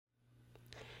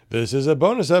This is a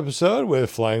bonus episode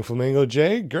with Flying Flamingo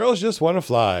J. Girls Just Want to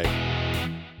Fly.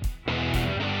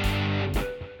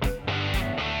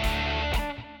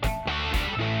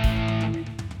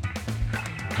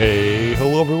 Hey,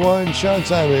 hello everyone. Sean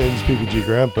Simons, PPG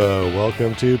Grandpa.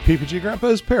 Welcome to PPG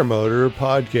Grandpa's Paramotor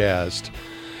Podcast.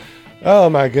 Oh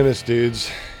my goodness, dudes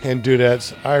and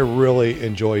dudettes. I really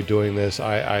enjoy doing this.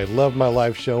 I love my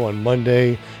live show on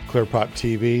Monday, ClearPop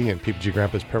TV and PPG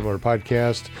Grandpa's Paramotor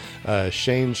Podcast.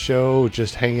 Shane's show,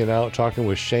 just hanging out, talking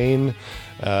with Shane,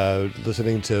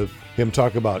 listening to him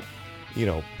talk about,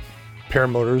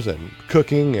 paramotors and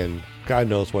cooking and God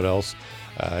knows what else.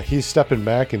 He's stepping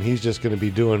back and he's just going to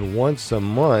be doing once a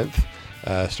month,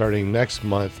 starting next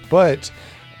month. But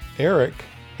Eric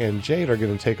and Jade are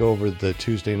going to take over the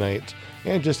Tuesday night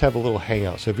and just have a little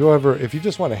hangout. So if you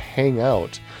just want to hang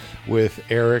out with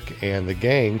Eric and the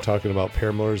gang talking about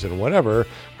paramotors and whatever,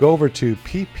 go over to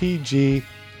ppglear,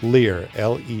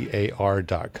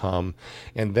 lear.com.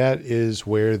 And that is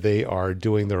where they are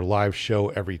doing their live show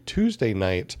every Tuesday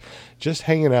night, just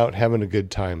hanging out, having a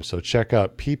good time. So check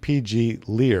out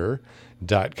ppglear.com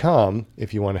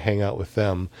if you want to hang out with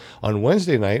them. On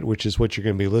Wednesday night, which is what you're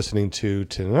going to be listening to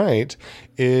tonight,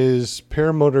 is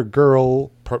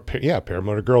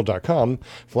paramotorgirl.com,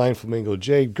 Flying Flamingo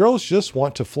J. Girls Just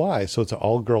Want to Fly. So it's an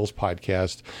all girls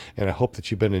podcast, and I hope that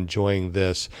you've been enjoying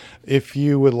this. If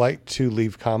you would like to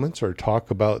leave comments or talk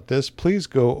about this, please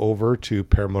go over to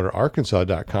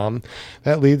paramotorarkansas.com.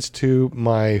 That leads to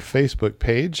my Facebook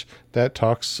page that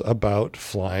talks about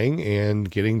flying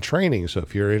and getting training. So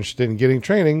if you're interested in getting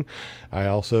training, I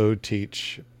also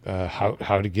teach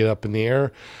how to get up in the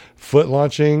air, foot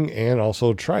launching, and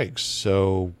also trikes.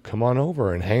 So come on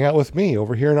over and hang out with me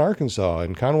over here in Arkansas,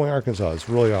 in Conway, Arkansas. It's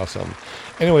really awesome.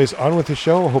 Anyways, on with the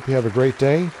show. I hope you have a great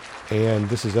day. And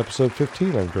this is episode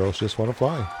 15 of Girls Just Want to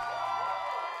Fly.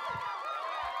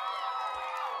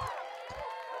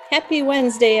 Happy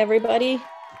Wednesday, everybody.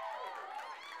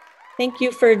 Thank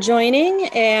you for joining.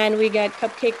 And we got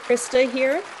Cupcake Krista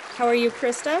here. How are you,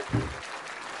 Krista?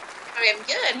 I am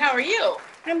good. How are you?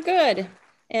 I'm good.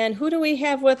 And who do we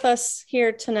have with us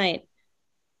here tonight?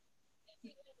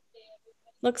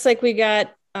 Looks like we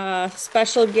got a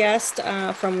special guest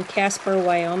from Casper,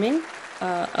 Wyoming,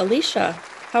 Alicia.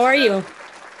 How are you?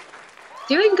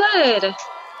 Doing good.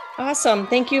 Awesome.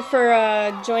 Thank you for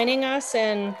joining us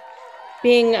and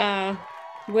being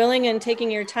willing and taking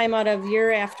your time out of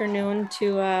your afternoon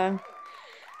to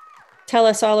tell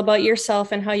us all about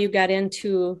yourself and how you got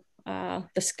into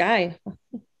the sky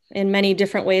in many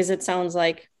different ways, it sounds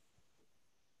like.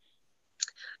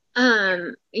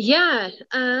 Let's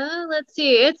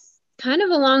see. It's kind of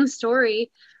a long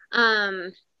story.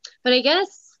 But I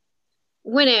guess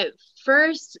when it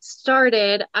first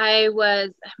started,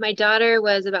 my daughter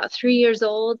was about 3 years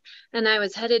old and I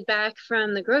was headed back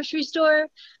from the grocery store,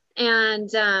 and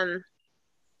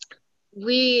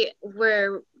we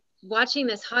were watching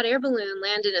this hot air balloon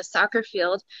land in a soccer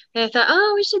field. And I thought,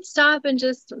 oh, we should stop and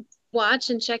just watch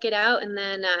and check it out. And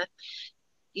then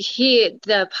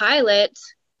the pilot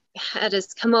had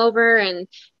us come over and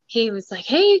he was like,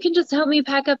 hey, you can just help me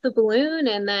pack up the balloon.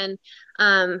 And then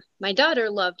my daughter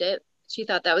loved it. She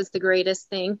thought that was the greatest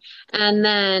thing. And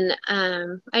then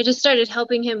I just started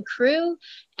helping him crew,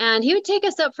 and he would take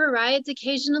us up for rides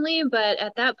occasionally. But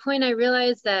at that point, I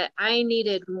realized that I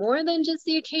needed more than just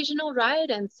the occasional ride.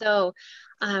 And so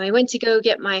I went to go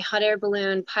get my hot air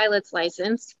balloon pilot's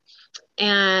license.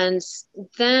 And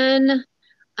then,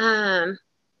 I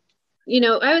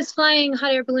was flying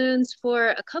hot air balloons for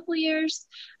a couple years,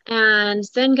 and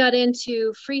then got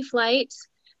into free flight,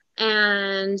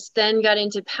 and then got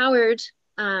into powered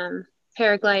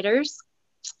paragliders,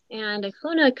 and I've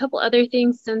flown a couple other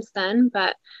things since then,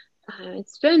 but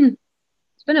it's been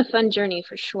a fun journey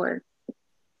for sure.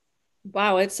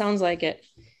 Wow, it sounds like it.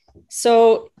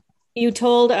 So you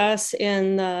told us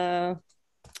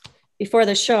before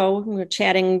the show, we were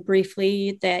chatting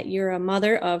briefly, that you're a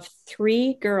mother of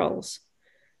 3 girls.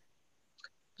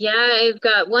 Yeah, I've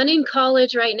got one in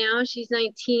college right now. She's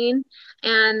 19.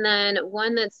 And then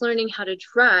one that's learning how to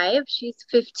drive. She's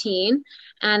 15.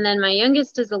 And then my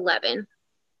youngest is 11.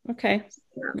 Okay.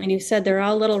 And you said they're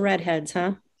all little redheads,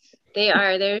 huh? They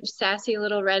are. They're sassy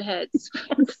little redheads.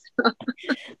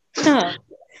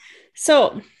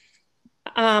 So,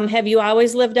 have you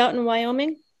always lived out in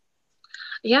Wyoming?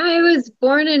 Yeah, I was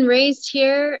born and raised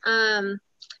here.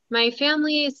 My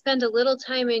family spent a little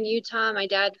time in Utah. My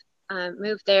dad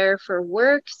moved there for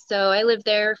work. So I lived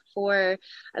there for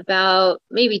about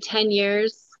maybe 10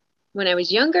 years when I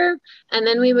was younger. And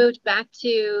then we moved back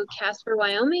to Casper,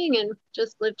 Wyoming, and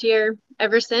just lived here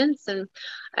ever since. And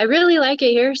I really like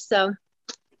it here. So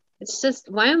it's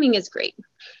just, Wyoming is great.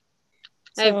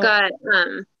 I've So, got,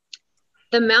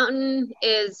 the mountain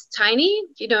is tiny.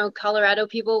 Colorado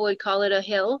people would call it a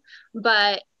hill,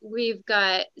 but we've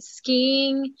got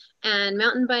skiing and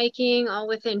mountain biking all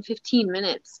within 15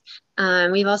 minutes.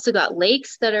 We've also got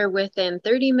lakes that are within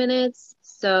 30 minutes.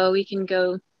 So we can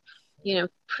go,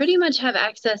 pretty much have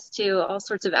access to all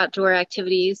sorts of outdoor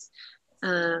activities.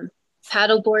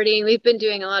 Paddle boarding. We've been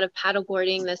doing a lot of paddle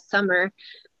boarding this summer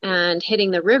and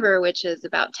hitting the river, which is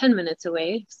about 10 minutes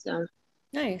away. So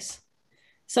nice.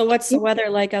 So what's the weather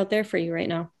like out there for you right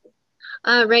now?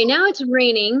 right now it's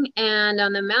raining, and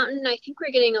on the mountain, I think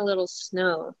we're getting a little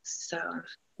snow. So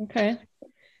Okay.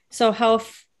 So how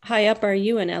high up are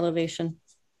you in elevation?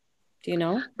 Do you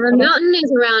know? the mountain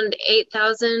is around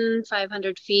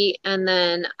 8,500 feet, and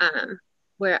then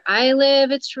where I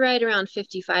live, it's right around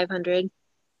 5,500.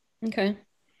 Okay.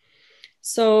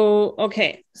 So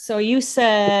you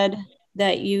said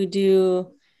that you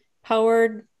do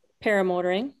powered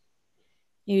paramotoring,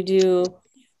 you do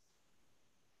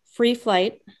free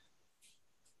flight,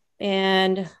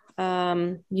 and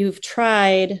you've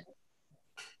tried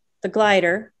the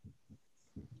glider.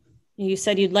 You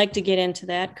said you'd like to get into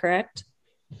that, correct?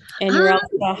 And you're Um,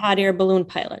 also a hot air balloon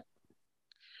pilot.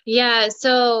 yeah,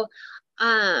 so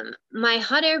my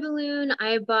hot air balloon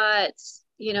I bought,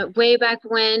 way back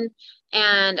when,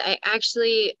 and I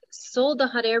actually sold the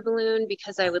hot air balloon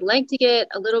because I would like to get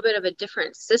a little bit of a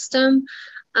different system.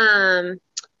 Um,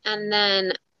 and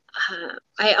then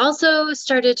I also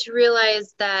started to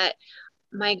realize that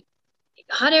my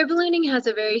hot air ballooning has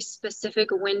a very specific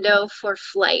window for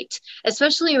flight,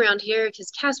 especially around here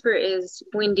because Casper is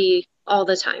windy all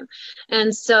the time.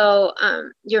 And so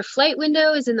your flight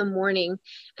window is in the morning.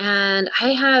 And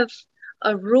I have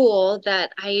a rule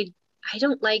that I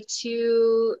don't like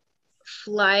to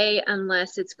fly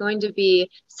unless it's going to be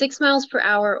 6 miles per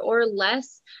hour or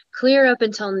less, clear up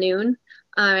until noon.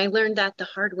 I learned that the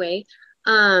hard way.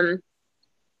 Um,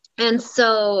 and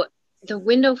so the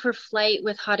window for flight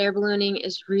with hot air ballooning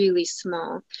is really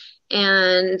small.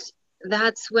 And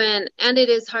and it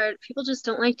is hard. People just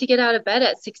don't like to get out of bed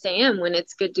at 6 a.m. when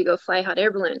it's good to go fly hot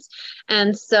air balloons.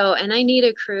 And I need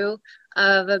a crew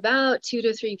of about 2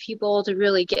 to 3 people to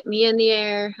really get me in the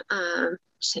air,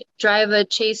 drive a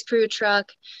chase crew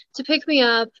truck to pick me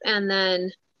up.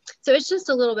 So it's just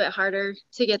a little bit harder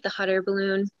to get the hot air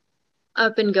balloon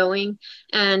up and going.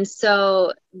 And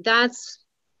so that's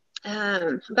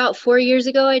about 4 years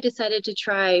ago, I decided to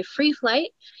try free flight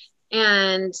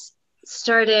and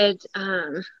started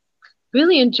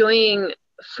really enjoying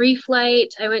free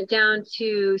flight. I went down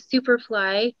to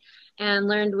Superfly and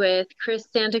learned with Chris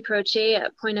Santacroce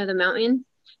at Point of the Mountain.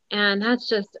 And that's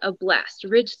just a blast.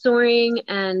 Ridge soaring.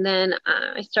 And then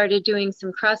I started doing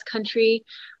some cross country.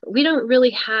 We don't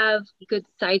really have good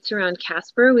sites around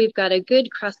Casper. We've got a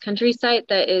good cross country site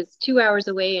that is 2 hours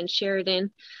away in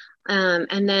Sheridan.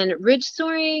 And then ridge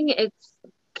soaring,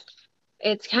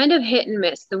 it's kind of hit and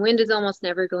miss. The wind is almost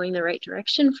never going the right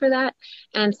direction for that.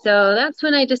 And so that's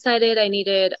when I decided I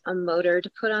needed a motor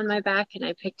to put on my back, and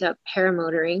I picked up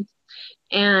paramotoring.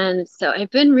 And so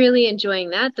I've been really enjoying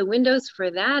that. The windows for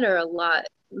that are a lot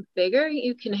bigger.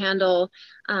 You can handle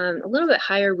a little bit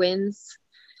higher winds.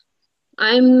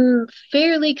 I'm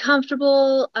fairly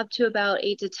comfortable up to about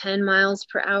 8 to 10 miles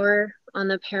per hour on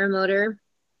the paramotor.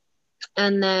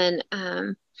 And then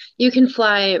you can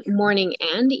fly morning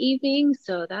and evening,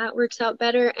 so that works out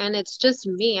better. And it's just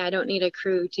me. I don't need a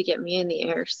crew to get me in the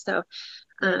air. So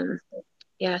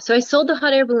yeah, so I sold the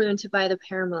hot air balloon to buy the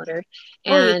paramotor,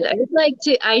 and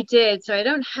I did. So I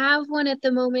don't have one at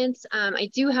the moment. I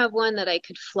do have one that I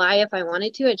could fly if I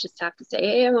wanted to. I just have to say,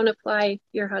 hey, I want to fly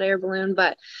your hot air balloon.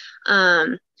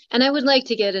 And I would like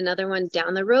to get another one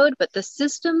down the road, but the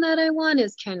system that I want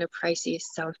is kind of pricey.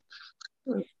 So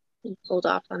hold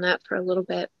off on that for a little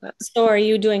bit. So are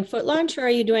you doing foot launch, or are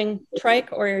you doing trike,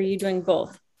 or are you doing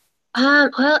both?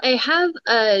 Well, I have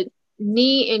a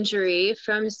knee injury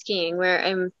from skiing where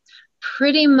I'm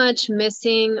pretty much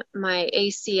missing my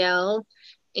ACL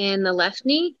in the left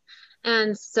knee.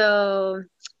 And so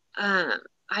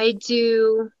I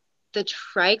do the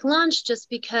trike launch just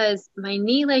because my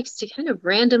knee likes to kind of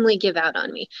randomly give out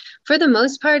on me. For the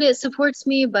most part, it supports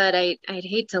me, but I'd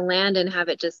hate to land and have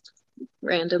it just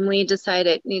randomly decide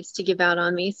it needs to give out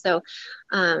on me. So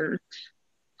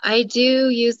I do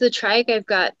use the trike. I've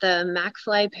got the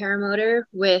MacFly paramotor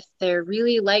with their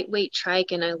really lightweight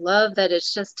trike, and I love that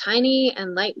it's just tiny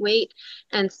and lightweight.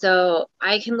 And so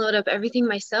I can load up everything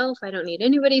myself. I don't need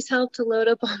anybody's help to load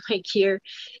up all my gear.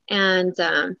 And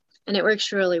it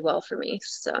works really well for me.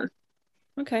 So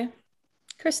Okay.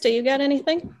 Krista, you got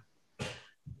anything?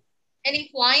 Any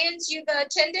fly-ins you've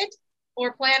attended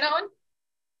or plan on?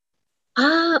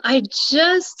 I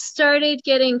just started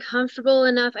getting comfortable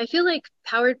enough. I feel like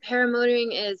powered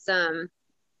paramotoring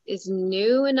is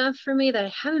new enough for me that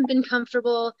I haven't been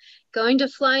comfortable going to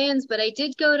fly-ins, but I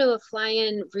did go to a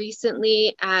fly-in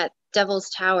recently at Devil's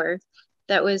Tower.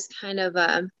 That was kind of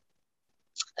a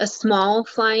small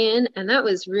fly-in, and that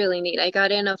was really neat. I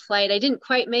got in a flight. I didn't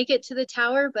quite make it to the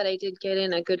tower, but I did get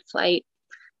in a good flight.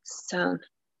 So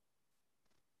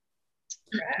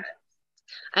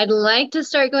I'd like to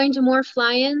start going to more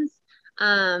fly-ins,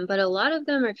 but a lot of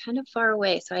them are kind of far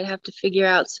away, so I'd have to figure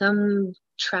out some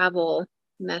travel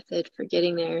method for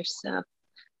getting there. So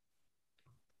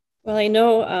Well, I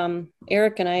know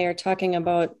Eric and I are talking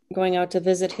about going out to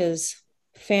visit his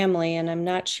family, and I'm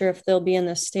not sure if they'll be in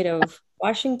the state of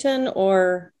Washington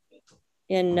or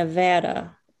in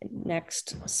Nevada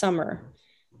next summer.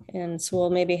 And so we'll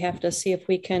maybe have to see if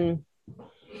we can,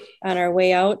 on our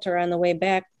way out or on the way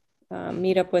back,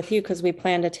 meet up with you because we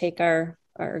plan to take our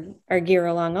gear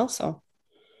along also.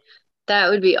 that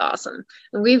would be awesome.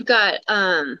 We've got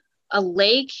a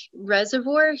lake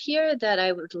reservoir here that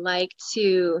I would like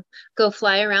to go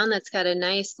fly around. That's got a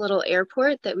nice little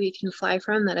airport that we can fly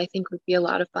from that I think would be a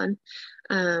lot of fun.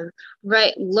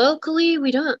 Right, locally,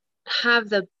 we don't have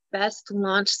the best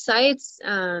launch sites.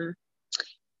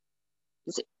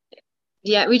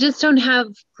 Yeah, we just don't have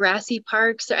grassy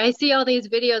parks. I see all these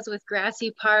videos with grassy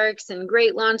parks and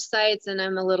great launch sites, and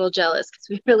I'm a little jealous because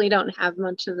we really don't have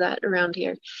much of that around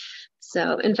here.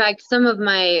 So, in fact, some of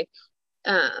my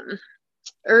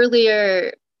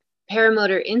earlier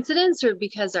paramotor incidents are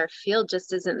because our field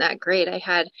just isn't that great. I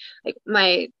had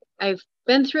I've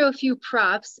been through a few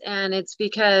props, and it's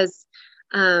because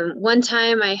one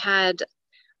time I had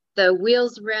the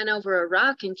wheels ran over a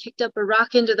rock and kicked up a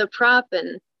rock into the prop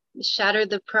and shattered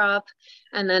the prop.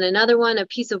 And then another one, a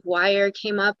piece of wire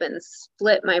came up and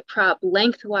split my prop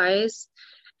lengthwise.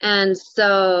 And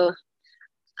so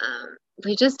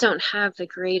we just don't have the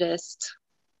greatest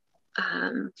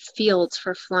fields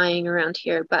for flying around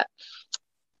here, but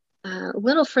a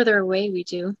little further away we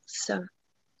do. So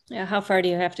yeah, how far do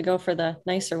you have to go for the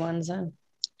nicer ones then?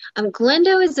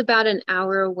 Glendo is about an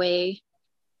hour away,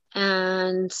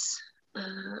 and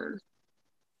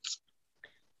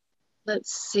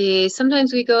let's see,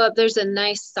 sometimes we go up. There's a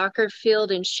nice soccer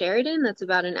field in Sheridan that's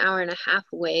about an hour and a half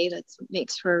away. That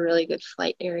makes for a really good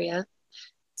flight area.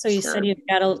 So you said you've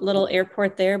got a little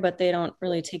airport there, but they don't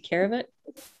really take care of it?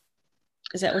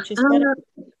 Is that what you said?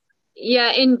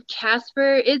 Yeah, in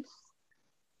Casper,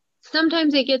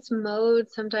 sometimes it gets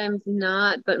mowed, sometimes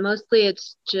not, but mostly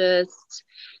it's just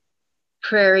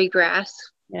prairie grass.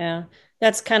 Yeah,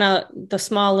 that's kind of the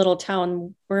small little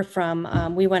town we're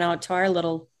from. We went out to our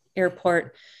little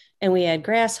airport and we had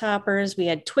grasshoppers, we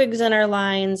had twigs in our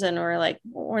lines, and we're like,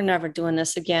 we're never doing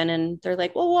this again. And they're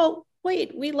like, well,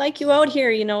 wait, we like you out here,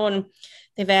 and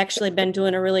they've actually been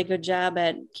doing a really good job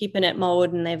at keeping it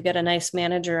mowed, and they've got a nice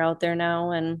manager out there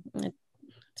now, and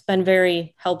it's been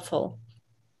very helpful.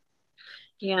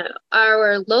 Yeah,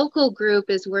 our local group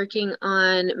is working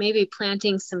on maybe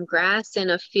planting some grass in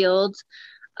a field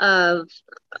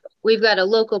we've got a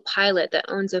local pilot that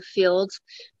owns a field,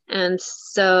 and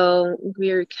so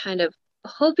we're kind of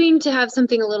hoping to have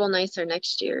something a little nicer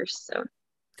next year. So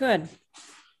good.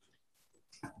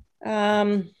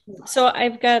 So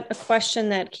I've got a question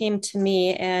that came to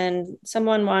me, and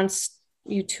someone wants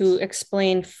you to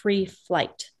explain free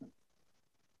flight.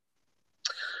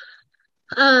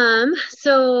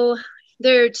 So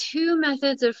there are two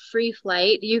methods of free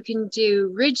flight. You can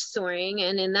do ridge soaring,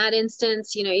 and in that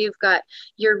instance, you've got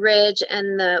your ridge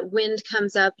and the wind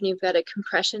comes up and you've got a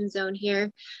compression zone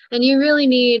here, and you really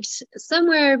need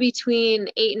somewhere between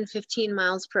 8 and 15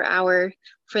 miles per hour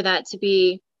for that to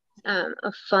be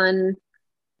a fun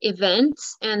event.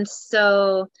 And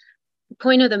so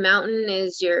Point of the Mountain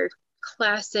is your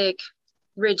classic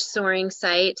ridge soaring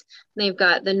site. They've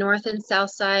got the north and south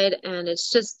side, and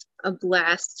it's just a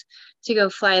blast to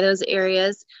go fly those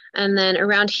areas. And then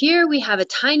around here we have a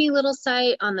tiny little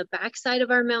site on the back side of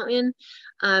our mountain.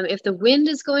 If the wind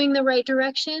is going the right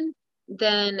direction,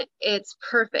 then it's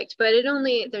perfect, but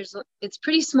it's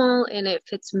pretty small and it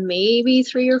fits maybe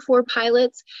 3 or 4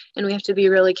 pilots, and we have to be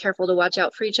really careful to watch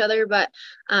out for each other. But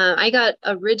I got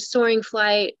a ridge soaring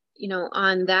flight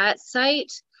on that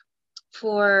site.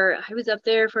 I was up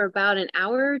there for about an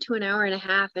hour to an hour and a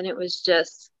half, and it was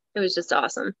just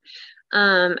awesome.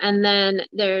 And then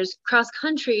there's cross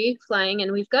country flying,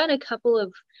 and we've got a couple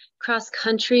of cross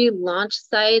country launch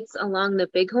sites along the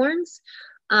Bighorns.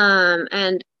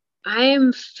 And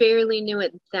I'm fairly new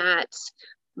at that,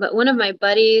 but one of my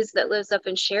buddies that lives up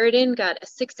in Sheridan got a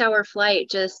 6-hour flight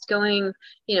just going,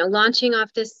 launching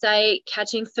off this site,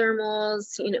 catching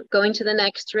thermals, going to the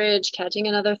next ridge, catching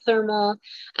another thermal,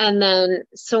 and then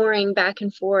soaring back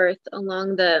and forth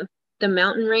along the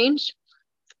mountain range.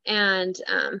 And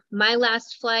my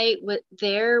last flight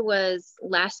there was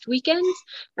last weekend,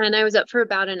 and I was up for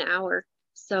about an hour.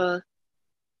 So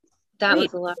that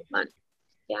was a lot of fun.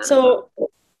 Yeah. So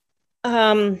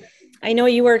I know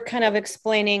you were kind of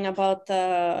explaining about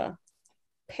the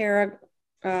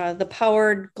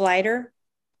powered glider.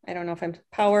 I don't know if I'm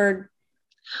powered.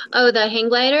 Oh, the hang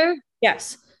glider?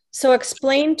 Yes. So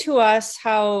explain to us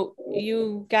how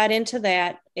you got into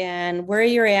that and where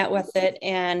you're at with it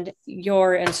and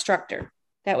your instructor.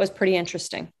 That was pretty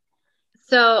interesting.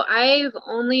 So I've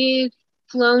only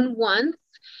flown once,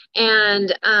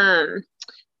 and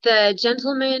the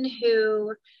gentleman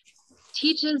who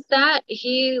teaches that,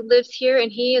 he lives here,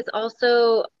 and he is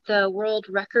also the world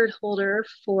record holder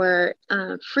for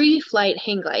free flight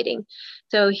hang gliding.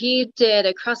 So he did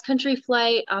a cross-country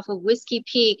flight off of Whiskey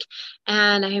Peak,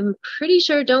 and I'm pretty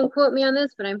sure, don't quote me on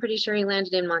this, but I'm pretty sure he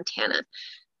landed in Montana,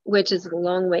 which is a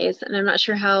long ways, and I'm not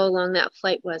sure how long that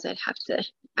flight was. I'd have to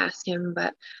ask him,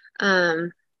 but a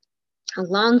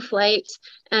long flight.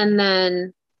 And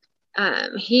then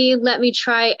he let me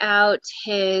try out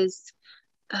his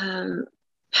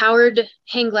powered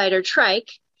hang glider trike,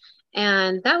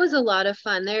 and that was a lot of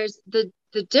fun. There's the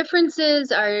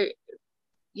differences are,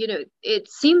 it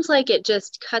seems like it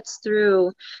just cuts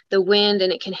through the wind,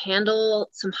 and it can handle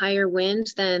some higher wind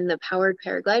than the powered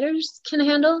paragliders can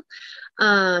handle.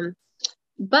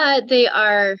 But they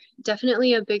are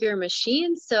definitely a bigger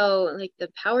machine. So like the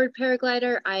powered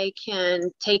paraglider, I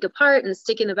can take apart and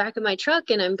stick in the back of my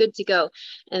truck, and I'm good to go.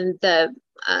 And the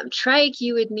trike,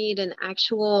 you would need an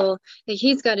actual, like,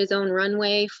 he's got his own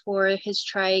runway for his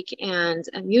trike, and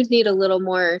you'd need a little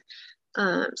more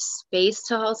space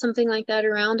to haul something like that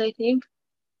around, I think.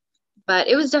 But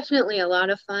it was definitely a lot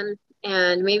of fun,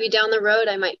 and maybe down the road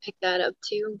I might pick that up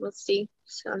too. We'll see.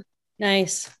 So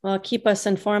nice. Well, keep us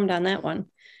informed on that one.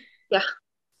 Yeah.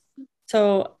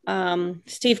 So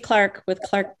Steve Clark with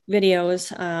Clark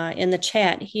Videos in the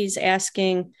chat, he's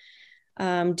asking,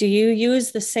 do you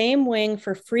use the same wing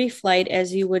for free flight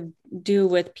as you would do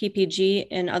with PPG?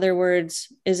 In other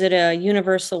words, is it a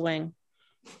universal wing?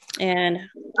 And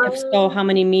if so, how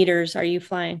many meters are you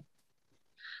flying?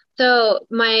 So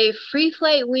my free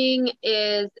flight wing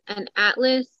is an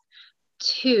Atlas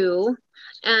 2,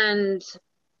 and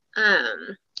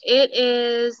it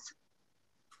is,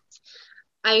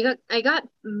 I got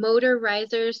motor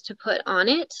risers to put on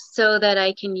it so that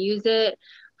I can use it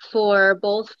for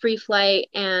both free flight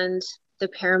and the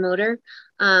paramotor.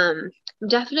 I'm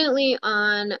definitely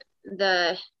on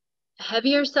the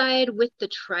heavier side with the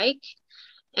trike,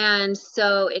 and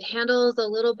so it handles a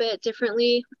little bit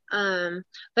differently, but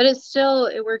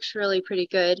it works really pretty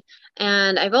good.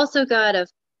 And I've also got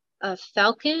a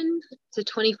Falcon. It's a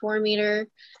 24 meter,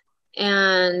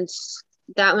 and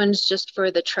that one's just for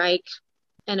the trike.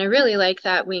 And I really like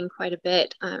that wing quite a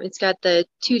bit. It's got the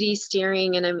 2D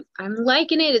steering, and I'm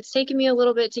liking it. It's taken me a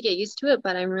little bit to get used to it,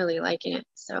 but I'm really liking it.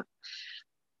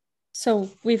 So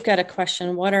we've got a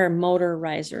question. What are motor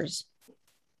risers?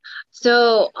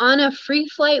 So on a free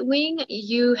flight wing,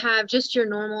 you have just your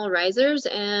normal risers,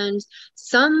 and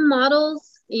some models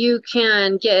you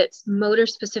can get motor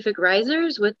specific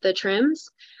risers with the trims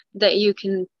that you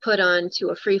can put onto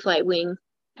a free flight wing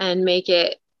and make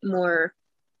it more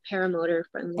paramotor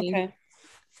friendly. Okay.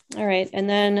 All right. And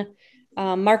then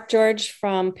Mark George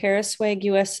from Pariswag,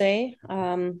 USA,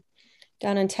 down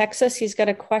in Texas, he's got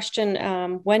a question.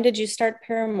 When did you start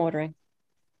paramotoring?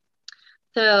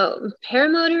 So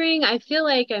paramotoring, I feel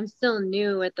like I'm still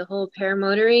new at the whole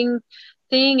paramotoring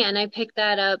thing, and I picked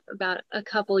that up about a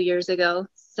couple years ago.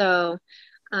 So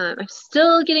I'm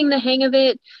still getting the hang of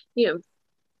it.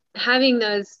 Having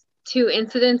those 2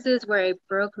 incidences where I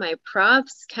broke my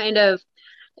props kind of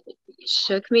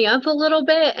shook me up a little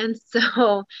bit. And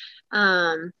so,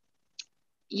 I'm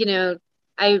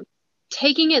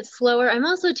taking it slower. I'm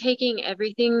also taking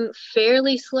everything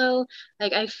fairly slow.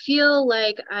 Like, I feel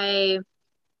like I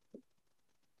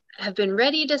have been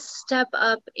ready to step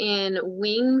up in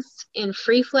wings in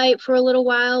free flight for a little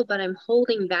while, but I'm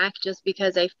holding back just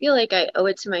because I feel like I owe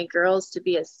it to my girls to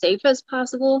be as safe as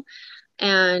possible,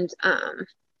 and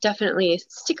definitely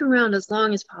stick around as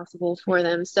long as possible for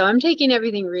them. So I'm taking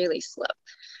everything really slow.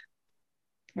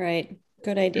 Right.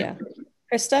 Good idea.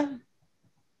 Krista?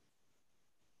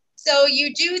 So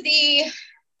you do the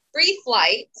free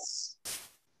flights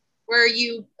where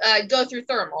you go through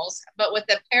thermals, but with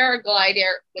the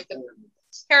paramotor,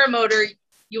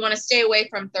 you want to stay away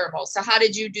from thermals. So how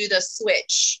did you do the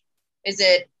switch? Is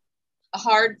it a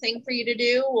hard thing for you to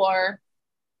do, or?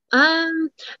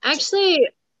 Actually,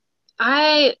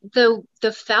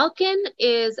 the Falcon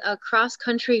is a cross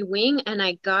country wing, and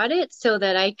I got it so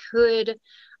that I could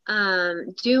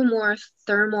do more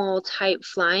thermal type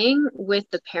flying with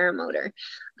the paramotor.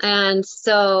 And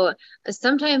so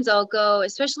sometimes I'll go,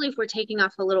 especially if we're taking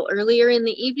off a little earlier in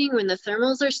the evening when the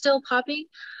thermals are still popping,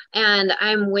 and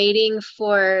I'm waiting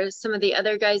for some of the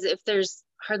other guys. If there's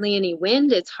hardly any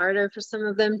wind, it's harder for some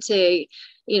of them to,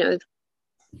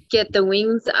 get the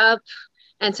wings up.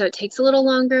 And so it takes a little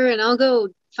longer, and I'll go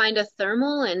find a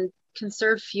thermal and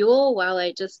conserve fuel while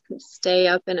I just stay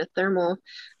up in a thermal.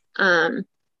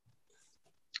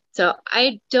 So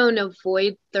I don't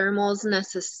avoid thermals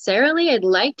necessarily. I'd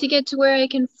like to get to where I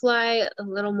can fly a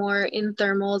little more in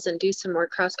thermals and do some more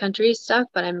cross country stuff,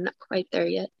 but I'm not quite there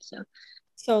yet.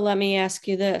 So let me ask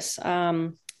you this.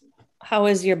 How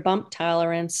is your bump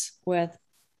tolerance with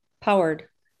powered?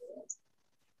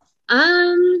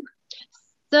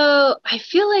 So I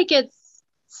feel like it's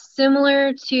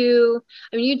similar to,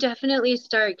 you definitely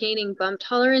start gaining bump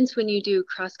tolerance when you do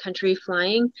cross country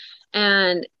flying.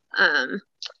 And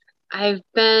I've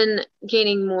been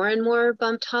gaining more and more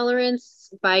bump tolerance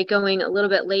by going a little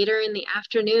bit later in the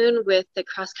afternoon with the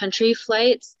cross country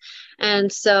flights.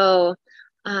 And so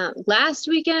last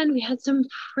weekend we had some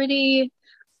pretty,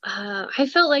 I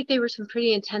felt like they were some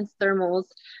pretty intense thermals.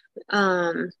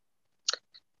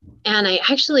 And I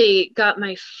actually got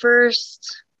my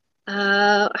first,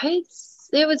 it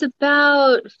was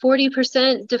about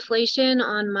 40% deflation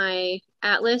on my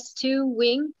Atlas 2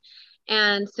 wing.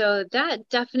 And so that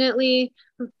definitely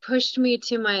pushed me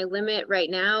to my limit right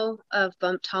now of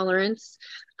bump tolerance.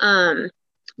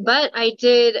 But I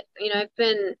did, I've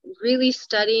been really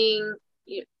studying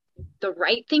the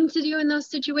right thing to do in those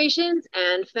situations,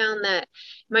 and found that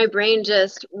my brain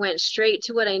just went straight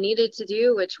to what I needed to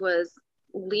do, which was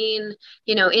lean,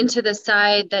 into the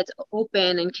side that's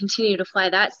open and continue to fly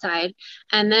that side,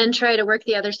 and then try to work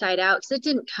the other side out, because it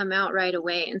didn't come out right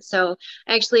away. And so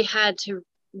I actually had to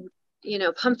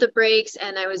pump the brakes,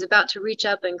 and I was about to reach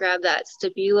up and grab that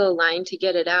stabilo line to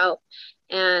get it out,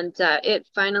 and it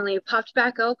finally popped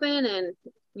back open, and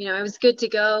I was good to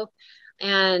go,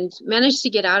 and managed to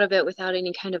get out of it without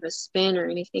any kind of a spin or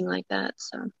anything like that.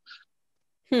 So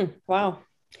Wow.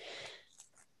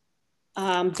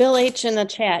 Bill H in the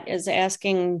chat is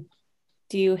asking,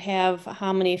 do you have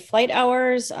how many flight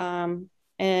hours and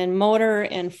motor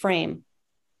and frame?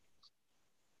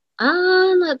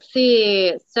 Let's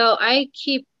see. So I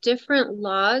keep different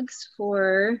logs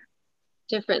for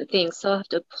different things. So I'll have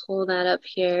to pull that up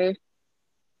here.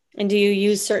 And do you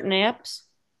use certain apps?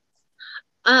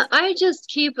 I just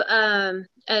keep an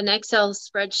Excel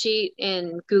spreadsheet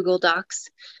in Google Docs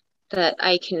that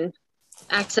I can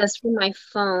access from my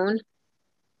phone.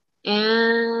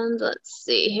 And let's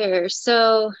see here.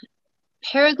 So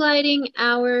paragliding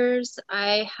hours,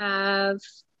 I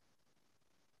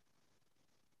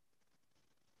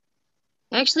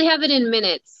actually have it in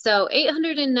minutes. So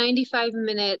 895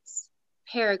 minutes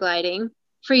paragliding,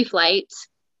 free flight.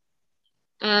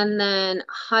 And then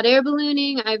hot air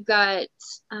ballooning, I've got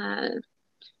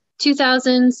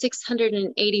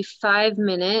 2,685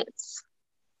 minutes.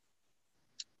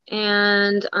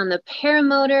 And on the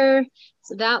paramotor,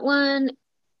 so that one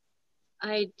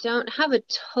I don't have a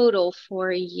total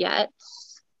for yet.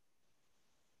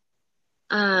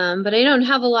 But I don't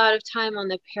have a lot of time on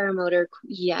the paramotor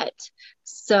yet.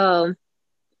 So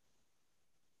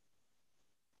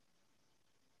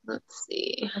let's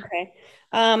see. Okay.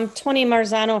 Tony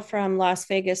Marzano from Las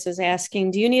Vegas is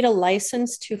asking, do you need a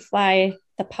license to fly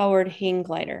the powered hang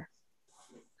glider?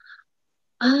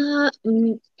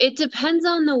 It depends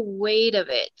on the weight of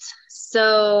it.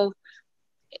 So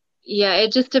yeah,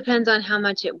 it just depends on how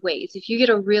much it weighs. If you get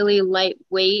a really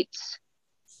lightweight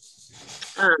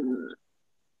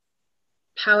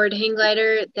powered hang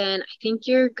glider, then I think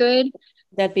you're good.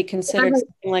 That'd be considered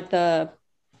something like the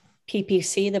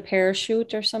PPC, the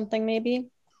parachute or something maybe?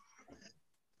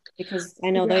 Because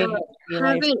I know they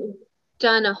haven't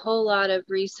done a whole lot of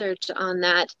research on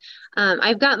that.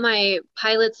 I've got my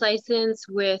pilot's license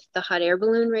with the hot air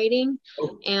balloon rating.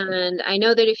 And I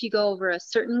know that if you go over a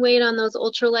certain weight on those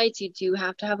ultralights, you do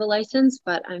have to have a license,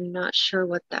 but I'm not sure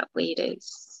what that weight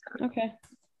is. Okay.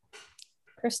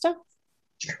 Krista?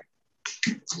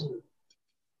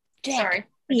 Sorry.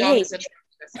 My dog is I know.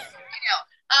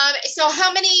 So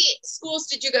how many schools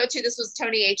did you go to? This was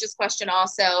Tony H's question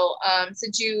also.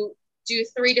 Since you do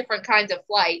 3 different kinds of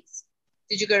flights,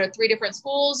 did you go to 3 different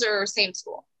schools or same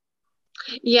school?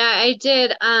 Yeah, I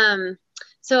did.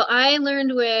 So I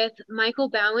learned with Michael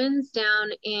Bowens down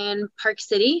in Park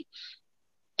City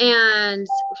and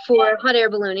for hot air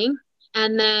ballooning.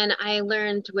 And then I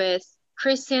learned with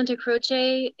Chris Santa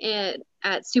Croce at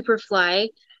Superfly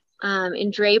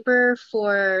in Draper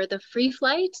for the free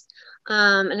flight.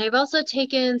 And I've also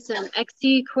taken some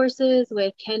XC courses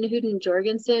with Ken Hooden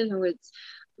Jorgensen, who was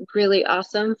really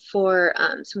awesome for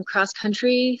some cross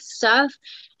country stuff.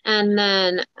 And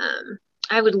then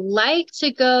I would like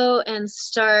to go and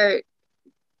start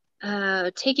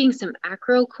taking some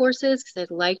acro courses because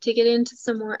I'd like to get into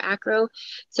some more acro.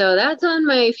 So that's on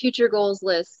my future goals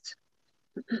list.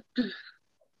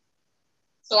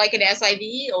 So like an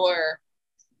SIV or?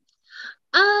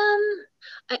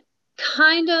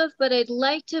 Kind of, but I'd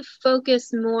like to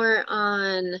focus more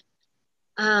on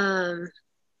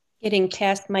getting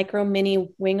past micro mini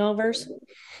wingovers.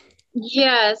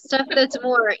 Yeah, stuff that's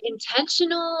more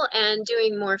intentional and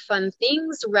doing more fun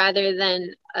things rather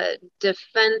than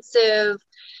defensive.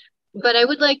 But I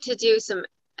would like to do some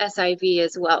SIV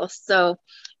as well. So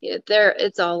yeah,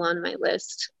 it's all on my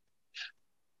list.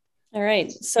 All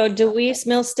right. So Deweese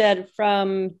Milstead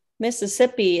from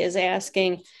Mississippi is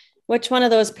asking, which one of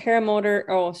those which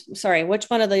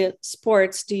one of the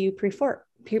sports do you prefer?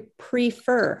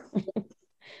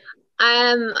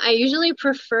 I usually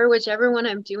prefer whichever one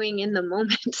I'm doing in the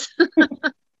moment.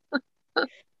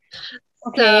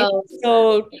 Okay.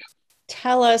 So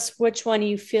tell us which one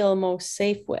you feel most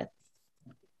safe with.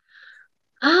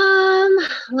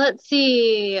 Let's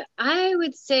see. I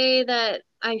would say that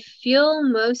I feel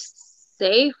most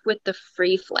safe with the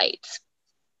free flight.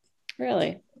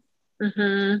 Really?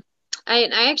 Mm-hmm.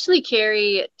 I actually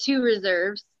carry 2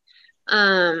 reserves.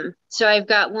 So I've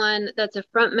got one that's a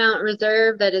front mount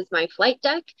reserve that is my flight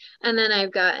deck, and then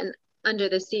I've got an under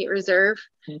the seat reserve.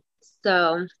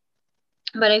 So,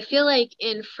 but I feel like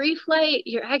in free flight,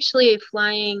 you're actually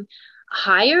flying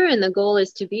higher, and the goal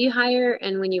is to be higher.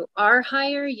 And when you are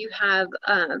higher, you have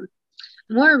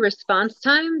more response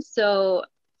time. So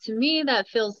to me, that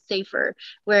feels safer.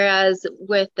 Whereas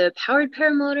with the powered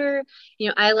paramotor,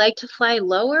 I like to fly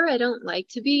lower. I don't like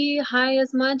to be high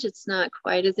as much. It's not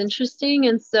quite as interesting.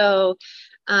 And so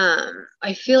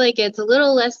I feel like it's a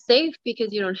little less safe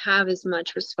because you don't have as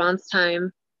much response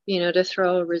time, to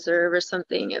throw a reserve or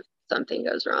something if something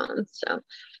goes wrong. So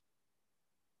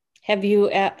have you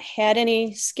had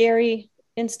any scary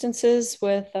instances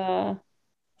with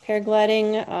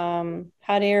paragliding,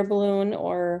 hot air balloon,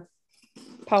 or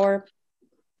power?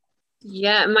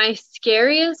 Yeah, my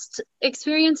scariest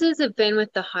experiences have been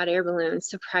with the hot air balloon,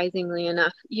 surprisingly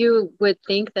enough. You would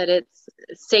think that it's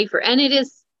safer, and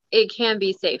it can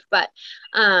be safe, but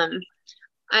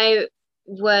I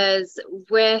was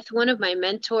with one of my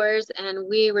mentors, and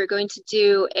we were going to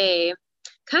do a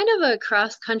kind of a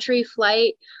cross-country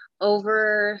flight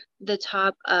over the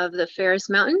top of the Ferris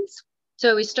Mountains.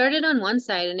 So we started on one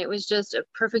side, and it was just a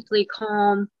perfectly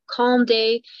calm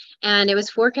day, and it was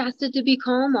forecasted to be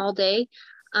calm all day.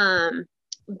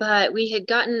 But we had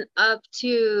gotten up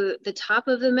to the top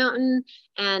of the mountain,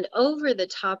 and over the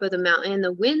top of the mountain,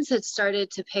 the winds had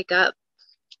started to pick up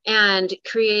and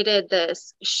created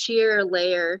this sheer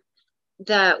layer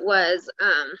that was,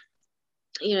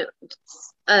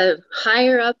 a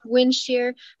higher up wind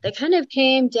shear that kind of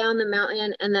came down the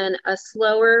mountain, and then a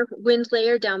slower wind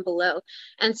layer down below.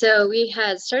 And so we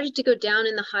had started to go down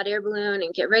in the hot air balloon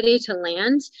and get ready to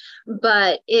land,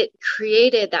 but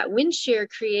that wind shear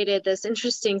created this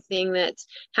interesting thing that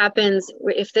happens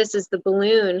if this is the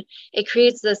balloon. It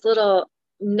creates this little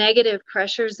negative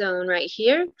pressure zone right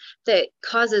here that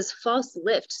causes false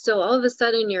lift. So all of a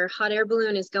sudden your hot air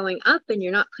balloon is going up and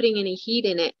you're not putting any heat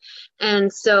in it.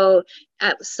 And so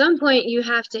at some point you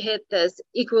have to hit this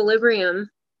equilibrium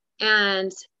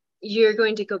and you're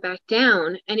going to go back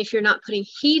down. And if you're not putting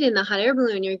heat in the hot air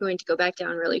balloon, you're going to go back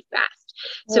down really fast.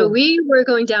 So we were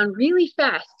going down really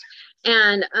fast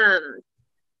and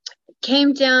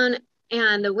came down,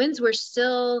 and the winds were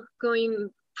still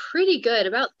going pretty good,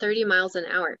 about 30 miles an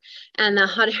hour. And the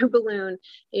hot air balloon,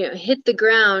 hit the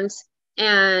ground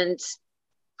and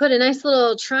put a nice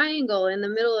little triangle in the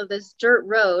middle of this dirt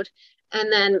road,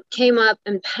 and then came up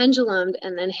and pendulumed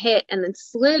and then hit and then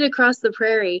slid across the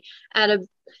prairie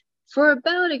for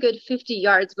about a good 50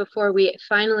 yards before we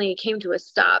finally came to a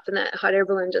stop. And that hot air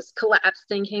balloon just collapsed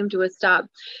and came to a stop.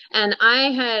 And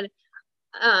I had,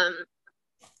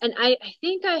 and I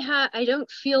think I don't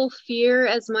feel fear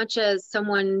as much as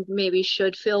someone maybe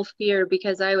should feel fear,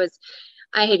 because I was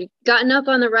I had gotten up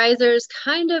on the risers,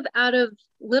 kind of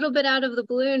little bit out of the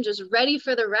balloon, just ready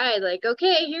for the ride, like,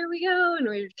 okay, here we go. And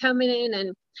we were coming in,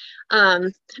 and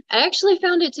I actually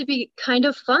found it to be kind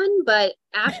of fun, but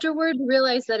afterward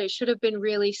realized that it should have been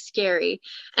really scary.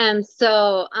 And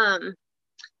so,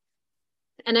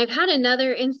 and I've had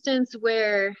another instance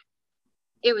where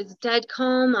it was dead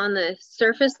calm on the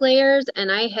surface layers,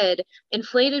 and I had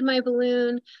inflated my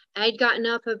balloon. I'd gotten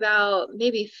up about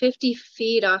maybe 50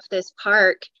 feet off this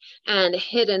park and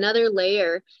hit another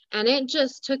layer, and it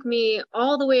just took me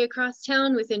all the way across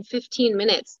town within 15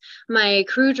 minutes. My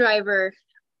crew driver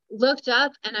looked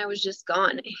up and I was just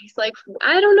gone. He's like,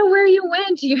 I don't know where you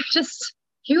went. You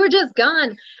were just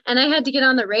gone. And I had to get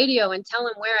on the radio and tell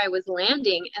him where I was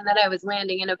landing, and that I was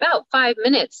landing in about 5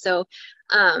 minutes. So,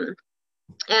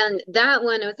 and that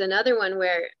one was another one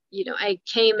where, I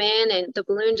came in and the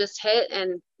balloon just hit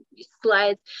and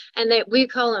slides, and we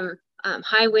call them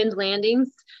high wind landings.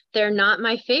 They're not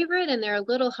my favorite, and they're a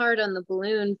little hard on the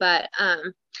balloon, but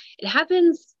it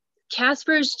happens.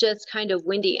 Casper's just kind of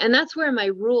windy, and that's where my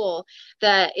rule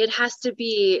that it has to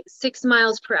be 6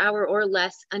 miles per hour or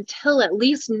less until at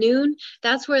least noon.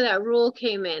 That's where that rule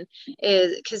came in,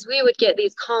 is because we would get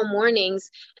these calm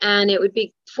mornings and it would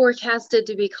be forecasted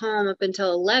to be calm up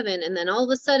until 11, and then all of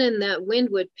a sudden that wind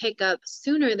would pick up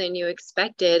sooner than you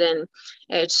expected, and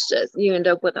it's just, you end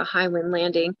up with a high wind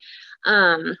landing.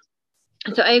 So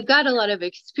I've got a lot of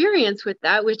experience with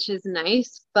that, which is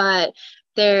nice, but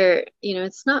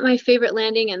it's not my favorite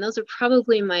landing, and those are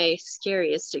probably my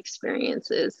scariest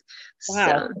experiences.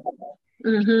 Wow.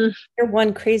 So, You're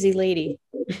one crazy lady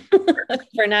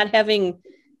for not having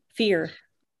fear.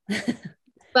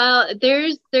 Well,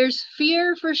 there's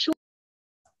fear for sure.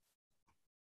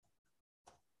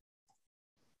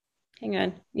 Hang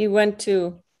on. You went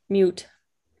to mute.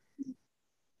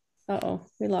 Uh-oh,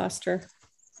 we lost her.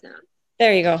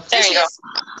 There you go.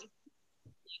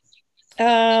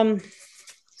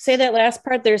 Say that last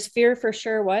part. There's fear for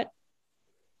sure. What?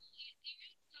 There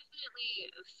is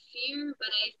definitely fear, but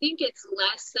I think it's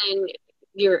less than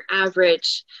your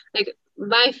average. Like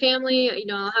my family,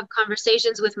 I'll have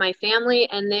conversations with my family,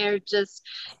 and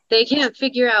they can't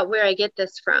figure out where I get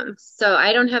this from. So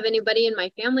I don't have anybody in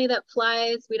my family that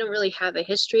flies. We don't really have a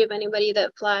history of anybody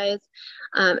that flies.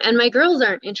 And my girls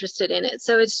aren't interested in it.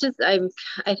 So it's just, I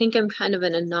think I'm kind of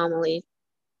an anomaly.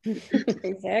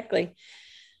 Exactly.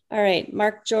 All right.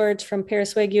 Mark George from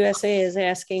Pariswag, USA is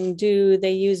asking, do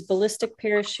they use ballistic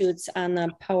parachutes on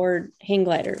the powered hang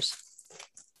gliders?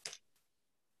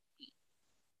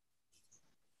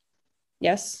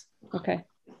 Yes. Okay.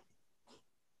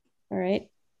 All right.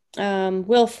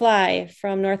 Will Fly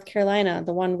from North Carolina,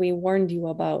 the one we warned you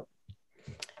about,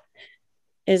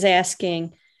 is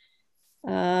asking,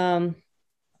 hang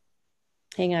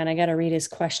on, I got to read his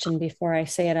question before I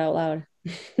say it out loud.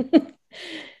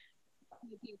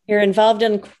 You're involved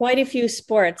in quite a few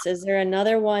sports. Is there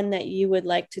another one that you would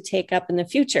like to take up in the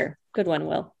future? Good one,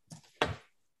 Will.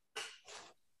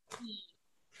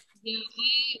 Yeah,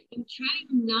 I'm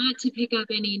trying not to pick up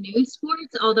any new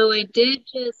sports, although I did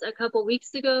just a couple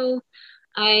weeks ago.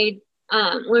 I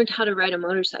learned how to ride a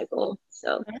motorcycle.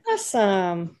 So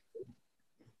awesome.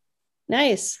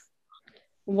 Nice.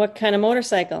 What kind of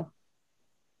motorcycle?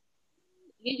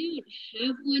 I don't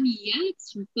have one yet,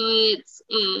 but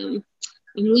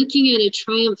I'm looking at a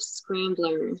Triumph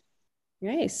Scrambler.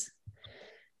 Nice.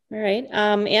 All right.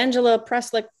 Angela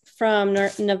Preslick from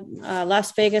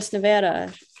Las Vegas,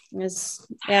 Nevada is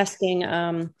asking,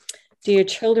 do your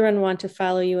children want to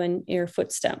follow you in your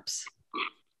footsteps?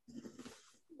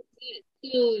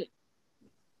 So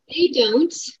they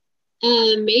don't.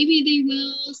 Maybe they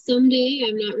will someday.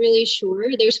 I'm not really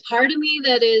sure. There's part of me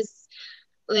that is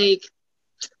like,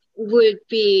 would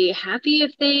be happy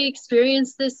if they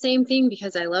experience the same thing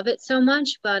because I love it so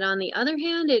much. But on the other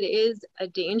hand, it is a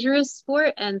dangerous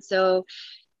sport. And so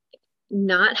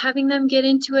not having them get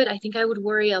into it, I think I would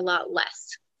worry a lot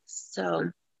less.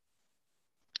 So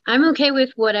I'm okay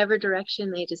with whatever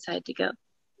direction they decide to go.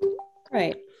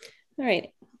 Right. All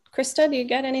right. Krista, do you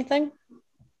got anything?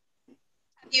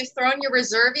 Have you thrown your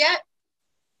reserve yet?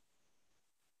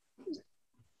 I haven't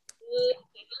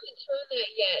thrown that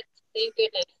yet. Thank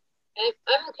goodness.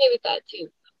 I'm okay with that too.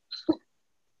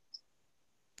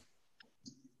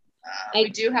 We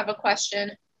do have a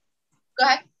question. Go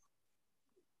ahead.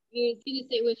 I was going to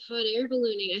say, with hot air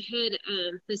ballooning, I had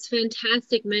this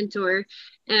fantastic mentor,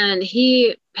 and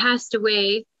he passed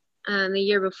away the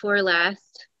year before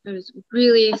last. I was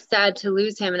really sad to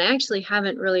lose him, and I actually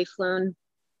haven't really flown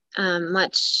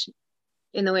much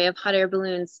in the way of hot air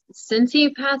balloons since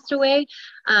he passed away.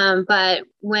 But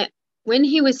when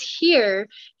he was here,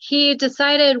 he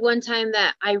decided one time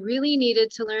that I really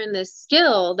needed to learn this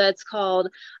skill that's called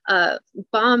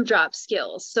bomb drop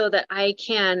skills, so that I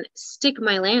can stick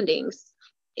my landings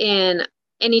in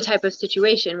any type of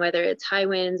situation, whether it's high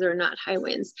winds or not high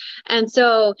winds. And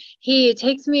so he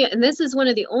takes me, and this is one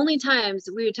of the only times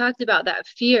we talked about that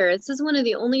fear. This is one of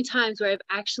the only times where I've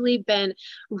actually been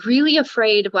really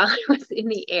afraid while I was in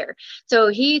the air. So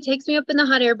he takes me up in the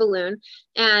hot air balloon,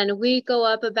 and we go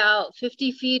up about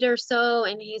 50 feet or so.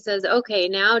 And he says, okay,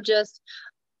 now just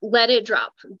let it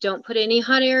drop. Don't put any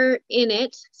hot air in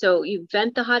it. So you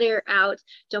vent the hot air out.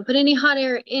 Don't put any hot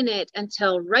air in it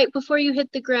until right before you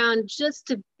hit the ground, just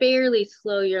to barely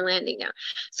slow your landing down.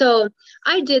 So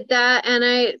I did that, and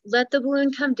I let the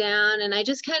balloon come down, and I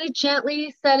just kind of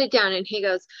gently set it down. And he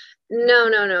goes,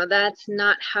 no, that's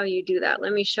not how you do that.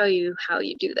 Let me show you how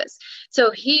you do this. So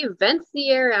he vents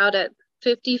the air out at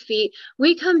 50 feet.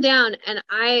 We come down, and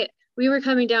we were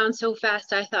coming down so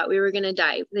fast, I thought we were going to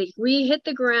die. Like, we hit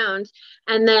the ground,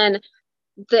 and then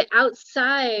the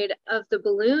outside of the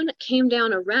balloon came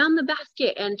down around the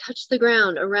basket and touched the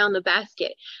ground around the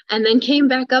basket, and then came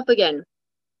back up again.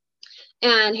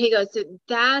 And he goes, so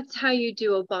that's how you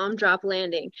do a bomb drop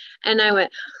landing. And I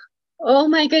went, oh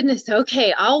my goodness,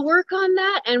 okay, I'll work on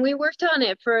that. And we worked on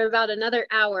it for about another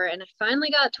hour, and I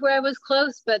finally got to where I was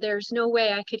close, but there's no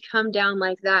way I could come down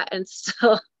like that and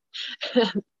still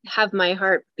have my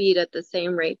heart beat at the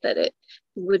same rate that it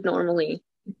would normally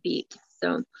beat.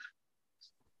 So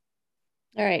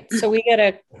all right, so we got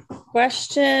a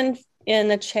question in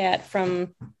the chat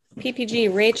from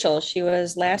PPG Rachel. She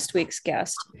was last week's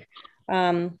guest.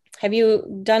 Have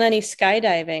you done any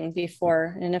skydiving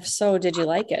before, and if so, did you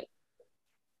like it?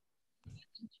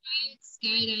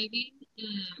 Skydiving,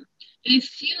 I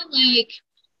feel like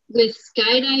with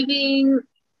skydiving,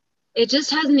 it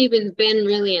just hasn't even been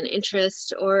really an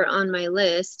interest or on my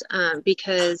list,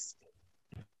 because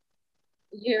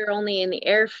you're only in the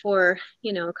air for,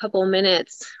 a couple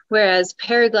minutes, whereas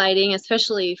paragliding,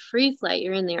 especially free flight,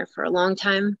 you're in there for a long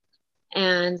time.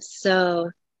 And so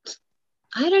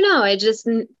I don't know, it just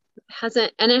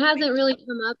hasn't really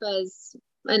come up as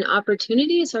an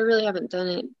opportunity, so I really haven't done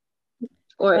it.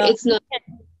 Or well, it's not.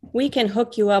 We can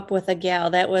hook you up with a gal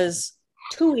that was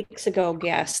 2 weeks ago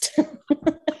guest.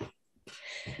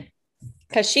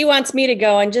 Because she wants me to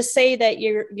go, and just say that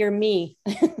you're me.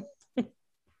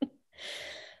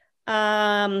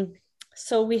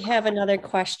 So we have another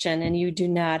question, and you do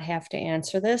not have to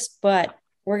answer this, but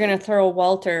we're going to throw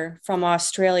Walter from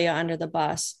Australia under the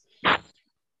bus.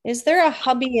 Is there a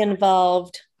hubby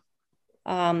involved?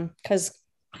 Because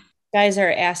guys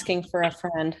are asking for a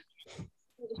friend.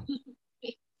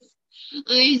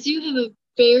 I do have a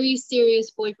very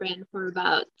serious boyfriend for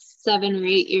about 7 or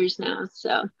 8 years now.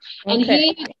 So, and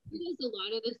okay. He does a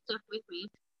lot of this stuff with me.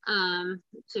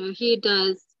 So he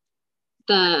does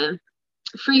the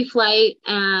free flight,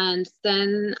 and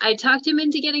then I talked him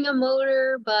into getting a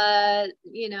motor, but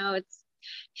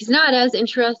he's not as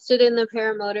interested in the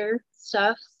paramotor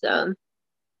stuff. So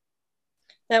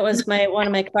that was one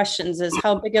of my questions: is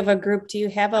how big of a group do you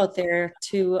have out there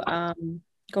to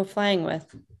go flying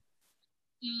with?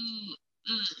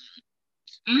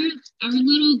 Our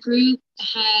little group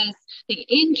has, like,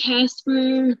 in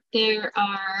Casper, there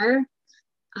are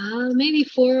maybe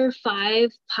 4 or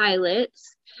 5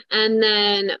 pilots. And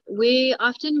then we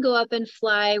often go up and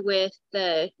fly with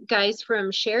the guys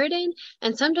from Sheridan.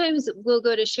 And sometimes we'll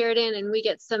go to Sheridan and we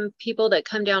get some people that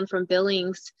come down from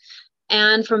Billings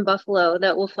and from Buffalo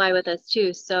that will fly with us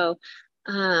too. So,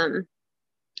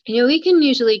 we can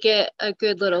usually get a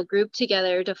good little group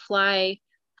together to fly,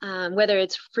 whether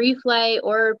it's free flight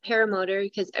or paramotor,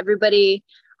 because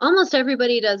almost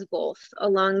everybody does both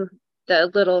along the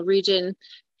little region.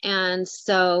 And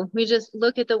so we just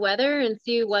look at the weather and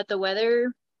see what the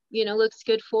weather, looks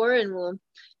good for. And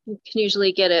we can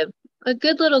usually get a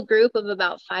good little group of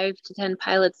about 5 to 10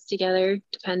 pilots together,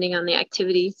 depending on the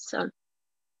activity. So.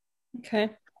 Okay.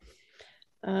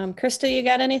 Krista, you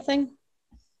got anything?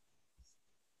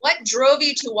 What drove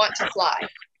you to want to fly?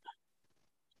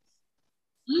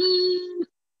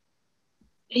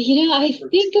 I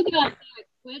think about that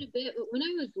quite a bit, but when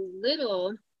I was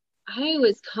little, I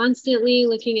was constantly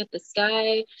looking at the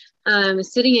sky,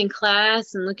 sitting in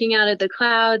class and looking out at the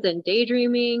clouds and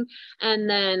daydreaming. And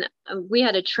then we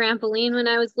had a trampoline when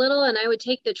I was little, and I would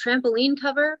take the trampoline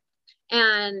cover,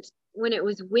 and when it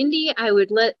was windy, I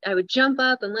would jump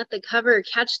up and let the cover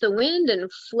catch the wind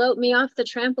and float me off the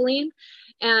trampoline.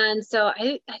 And so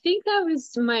I think that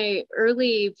was my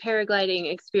early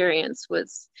paragliding experience,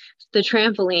 was the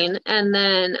trampoline. And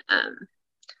then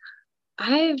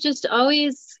I've just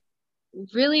always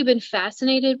really been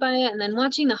fascinated by it. And then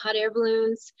watching the hot air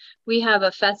balloons, we have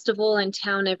a festival in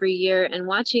town every year, and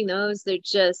watching those,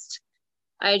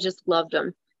 I just loved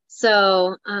them.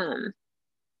 So, and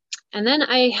then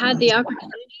I had the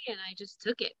opportunity and I just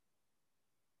took it.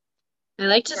 I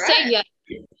like to say yes.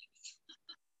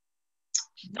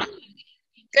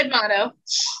 Good motto.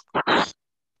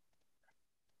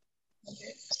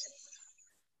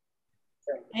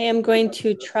 I am going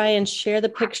to try and share the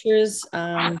pictures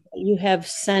you have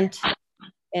sent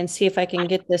and see if I can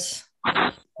get this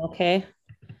okay.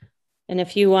 And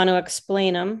if you want to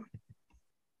explain them.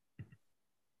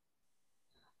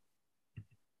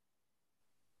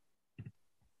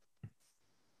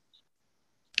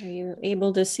 Are you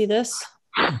able to see this?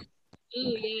 Oh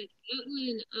yeah, that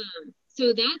one.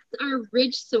 So that's our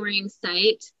ridge soaring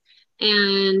site.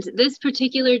 And this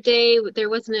particular day, there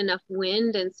wasn't enough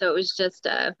wind, and so it was just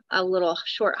a little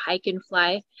short hike and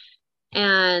fly.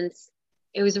 And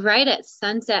it was right at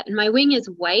sunset, and my wing is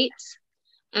white.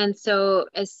 And so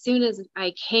as soon as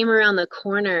I came around the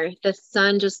corner, the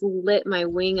sun just lit my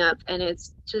wing up, and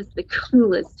it's just the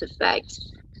coolest effect.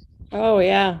 Oh,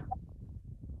 yeah.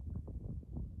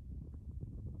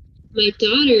 My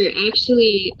daughter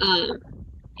actually,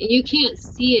 you can't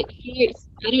see it here.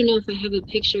 I don't know if I have a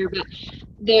picture, but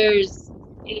there's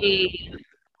a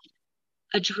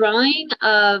drawing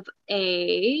of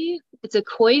it's a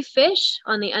koi fish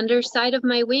on the underside of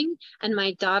my wing, and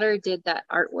my daughter did that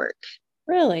artwork.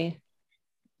 Really?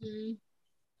 Mm-hmm.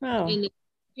 Wow. And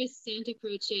Chris Santa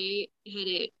Croce had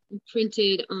it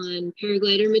printed on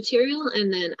paraglider material,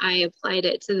 and then I applied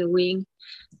it to the wing,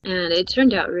 and it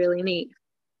turned out really neat.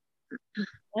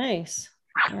 Nice.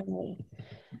 All right.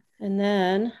 And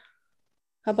then,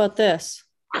 how about this?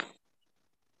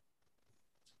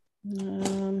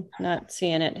 Not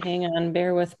seeing it. Hang on,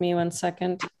 bear with me 1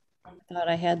 second. I thought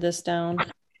I had this down.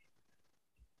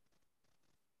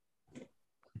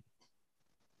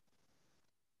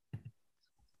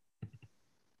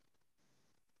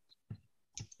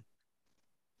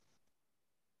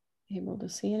 Able to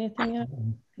see anything yet?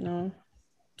 No.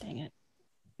 Dang it.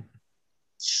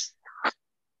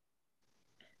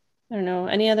 I don't know.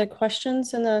 Any other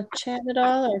questions in the chat at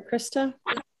all, or Krista?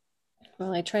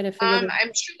 Well, I try to figure this.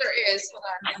 I'm sure there is. Hold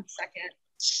on 1 second.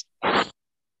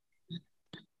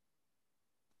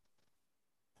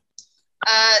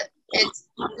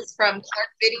 It's from Clark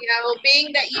Video.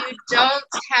 Being that you don't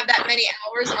have that many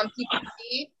hours on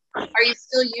PPG, are you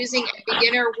still using a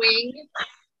beginner wing?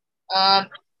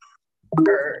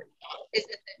 Or is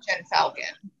it the Gen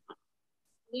Falcon?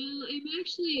 No, I'm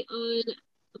actually on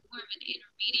more of an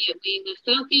intermediate wing. The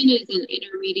Falcon is an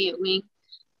intermediate wing.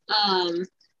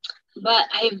 But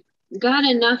I've got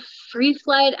enough free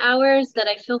flight hours that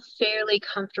I feel fairly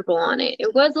comfortable on it.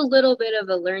 It was a little bit of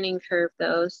a learning curve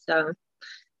though, so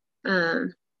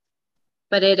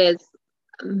but it is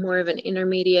more of an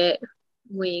intermediate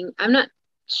wing. I'm not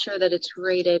sure that it's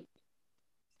rated.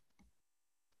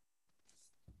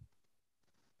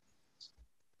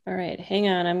 All right, hang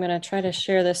on. I'm going to try to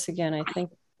share this again.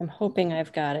 I'm hoping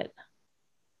I've got it. I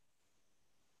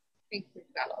think we've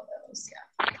got all those,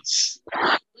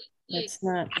 yeah. It's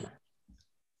not.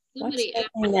 What's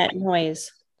making that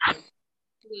noise?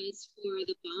 Was for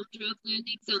the bomb drop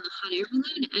landings on the hot air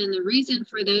balloon, and the reason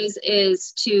for those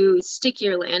is to stick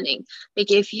your landing.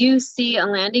 Like if you see a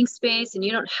landing space and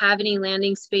you don't have any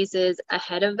landing spaces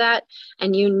ahead of that,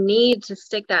 and you need to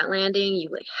stick that landing, you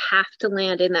have to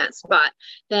land in that spot,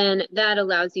 then that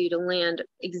allows you to land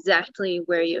exactly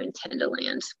where you intend to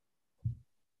land.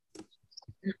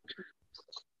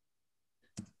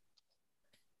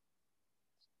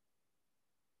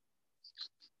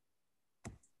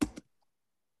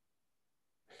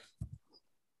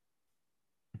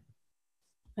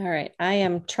 All right,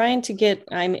 I'm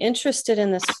interested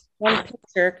in this one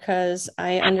picture because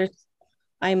I'm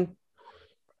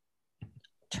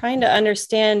trying to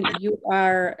understand. You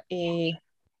are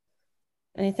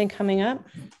anything coming up?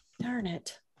 Darn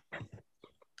it.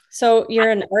 So you're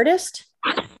an artist?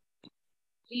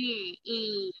 Yeah,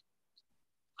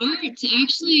 art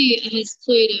actually has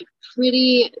played a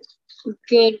pretty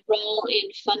good role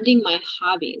in funding my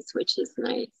hobbies, which is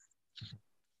nice.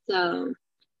 So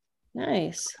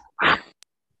nice.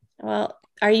 Well,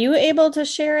 are you able to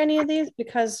share any of these?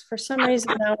 Because for some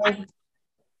reason now,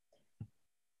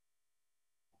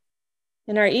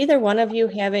 and are either one of you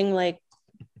having like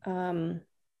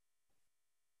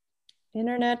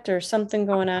internet or something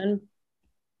going on?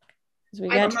 Because we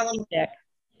got feedback.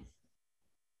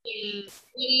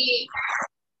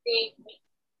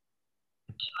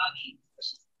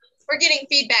 We're getting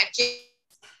feedback.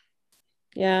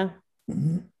 Yeah.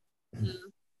 Mm-hmm.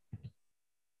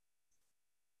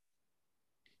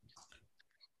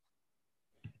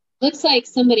 Looks like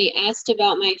somebody asked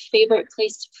about my favorite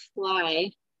place to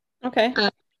fly. Okay.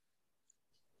 And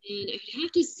I'd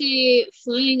have to say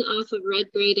flying off of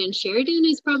Redgrave and Sheridan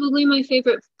is probably my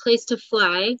favorite place to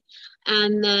fly.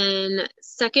 And then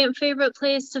second favorite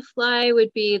place to fly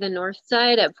would be the north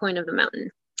side at Point of the Mountain,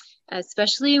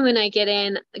 especially when I get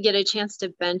a chance to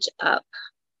bench up.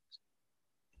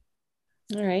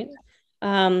 All right.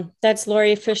 That's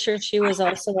Lori Fisher. She was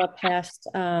also a past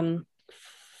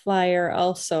flyer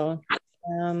also,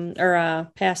 or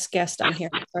a past guest on here.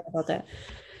 Sorry about that.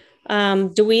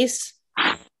 Deweese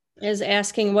is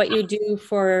asking what you do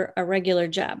for a regular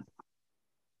job.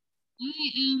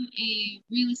 I am a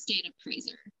real estate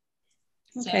appraiser.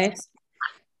 Okay.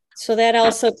 So that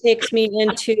also takes me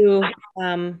into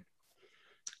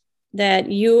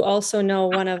that you also know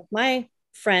one of my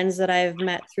friends that I've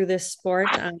met through this sport,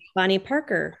 Bonnie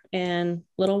Parker and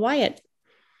little Wyatt.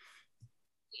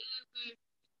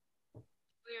 Yeah,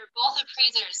 we're both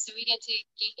appraisers, so we get to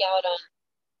geek out on,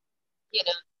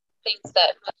 things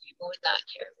that most people would not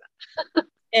care about.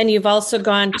 And you've also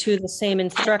gone to the same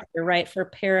instructor, right, for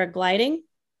paragliding?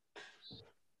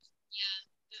 Yeah,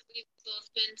 we've both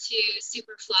been to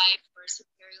Superfly for some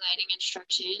paragliding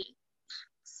instruction.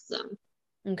 So.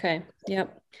 Okay,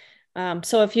 yep.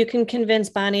 So if you can convince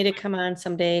Bonnie to come on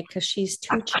someday, because she's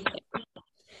too cheap.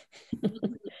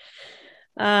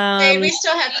 We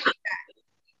still have feedback.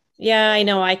 Yeah, I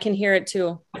know. I can hear it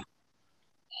too.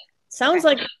 Sounds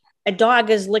like a dog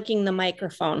is licking the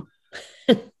microphone.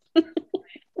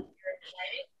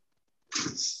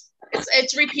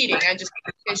 It's repeating. I just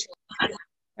visual. All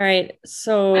right.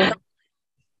 So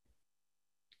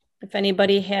if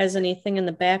anybody has anything in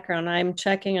the background, I'm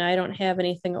checking. I don't have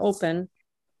anything open.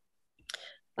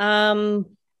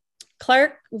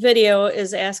 Clark Video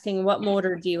is asking, what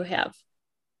motor do you have?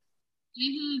 I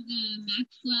have the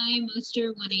MacFly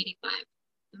Monster 185,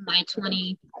 my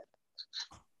 20.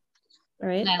 All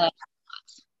right. And I like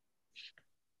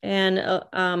and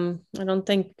I don't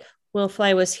think Will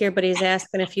Fly was here, but he's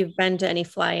asking if you've been to any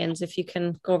fly-ins, if you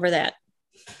can go over that.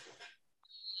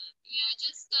 Yeah,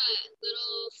 just a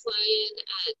little fly-in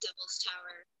at Devil's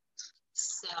Tower.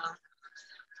 So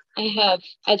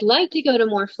I'd like to go to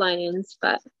more fly-ins,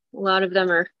 but a lot of them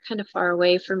are kind of far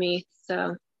away for me.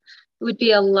 So it would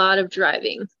be a lot of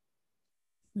driving.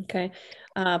 Okay.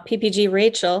 PPG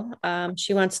Rachel,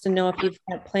 she wants to know if you've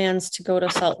got plans to go to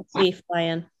Salt Lake City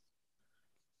fly-in.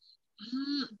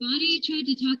 Bonnie tried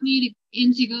to talk me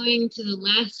into going to the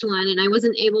last one, and I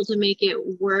wasn't able to make it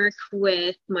work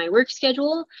with my work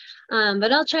schedule.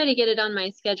 But I'll try to get it on my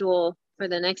schedule for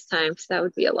the next time, because that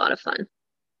would be a lot of fun.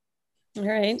 All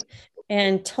right.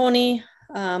 And Tony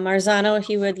Marzano,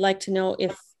 he would like to know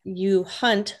if you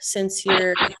hunt, since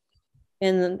you're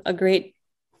in a great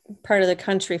part of the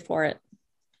country for it.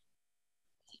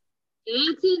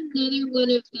 That's another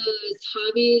one of those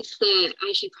hobbies that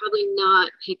I should probably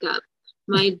not pick up.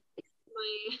 My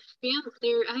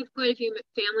family, I have quite a few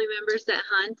family members that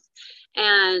hunt,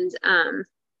 and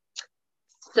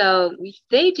so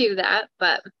they do that.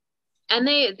 And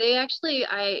they actually,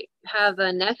 I have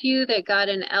a nephew that got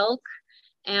an elk,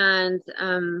 and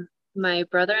my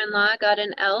brother-in-law got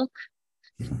an elk.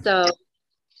 So,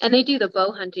 and they do the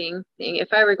bow hunting thing.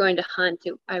 If I were going to hunt,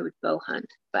 I would bow hunt,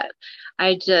 but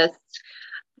my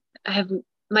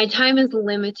time is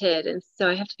limited, and so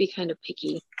I have to be kind of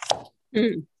picky.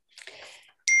 Mm.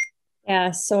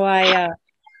 Yeah, so I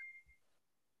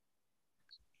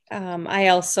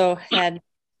also had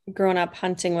grown up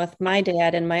hunting with my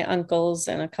dad and my uncles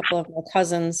and a couple of my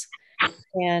cousins,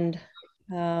 and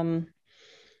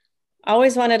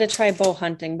always wanted to try bow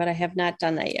hunting, but I have not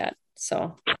done that yet.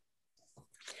 So,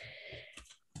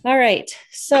 all right.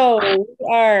 So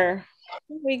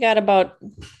we got about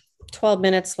 12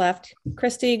 minutes left.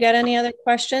 Christy, you got any other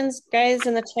questions? Guys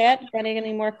in the chat, got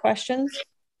any more questions?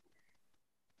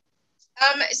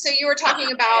 So you were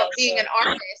talking about being an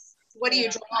artist. What do you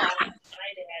draw? I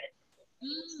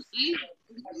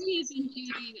really have been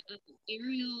doing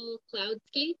aerial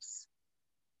cloudscapes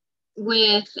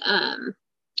with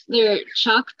they're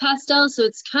chalk pastel, so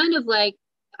it's kind of like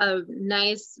a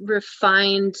nice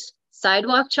refined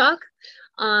sidewalk chalk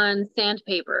on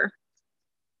sandpaper.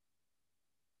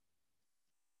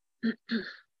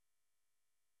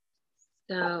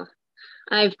 So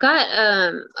I've got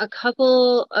a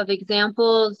couple of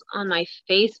examples on my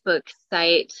Facebook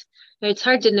site. It's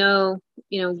hard to know,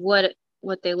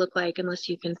 what they look like unless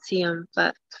you can see them,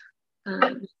 but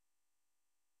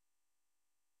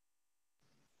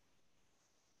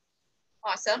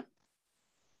Awesome.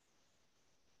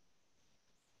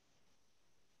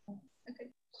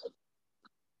 Okay.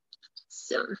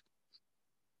 So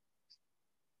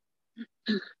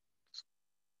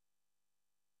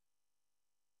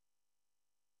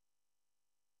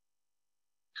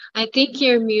I think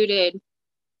you're muted.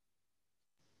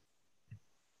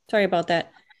 Sorry about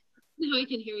that. No, I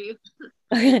can hear you.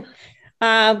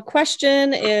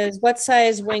 Question is, what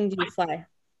size wing do you fly?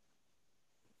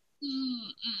 So,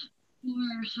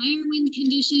 for higher wind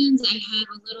conditions, I have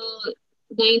a little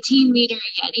 19-meter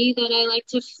Yeti that I like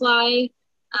to fly.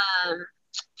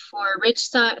 For ridge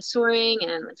soaring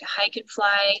and like a hike and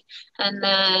fly. And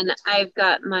then I've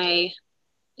got I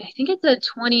think it's a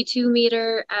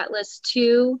 22-meter Atlas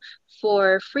 2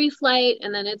 for free flight.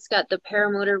 And then it's got the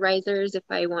paramotor risers if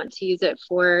I want to use it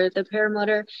for the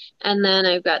paramotor. And then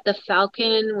I've got the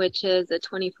Falcon, which is a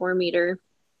 24-meter.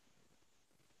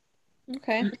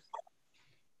 Okay.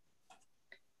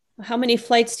 How many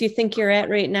flights do you think you're at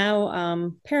right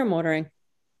now paramotoring?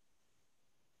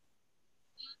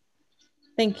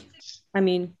 Quite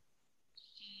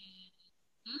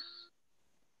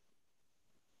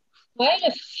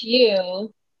a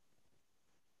few.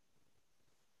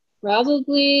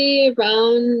 Probably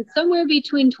around somewhere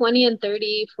between 20 and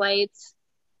 30 flights.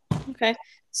 Okay.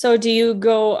 So do you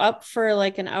go up for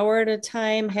like an hour at a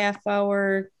time, half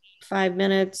hour, 5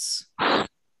 minutes?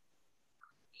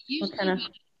 Usually what kind of about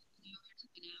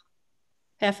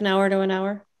half an hour to an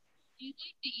hour? I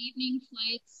like the evening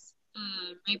flights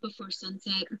right before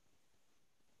sunset.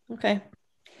 Okay.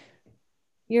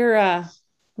 Your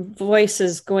voice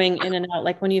is going in and out.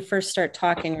 Like when you first start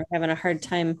talking, we're having a hard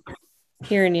time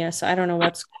hearing you. So I don't know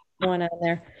what's going on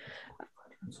there.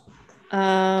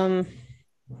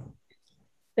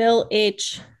 Bill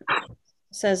H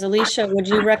says, Alicia, would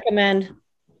you recommend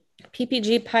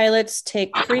PPG pilots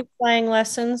take free flying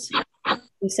lessons?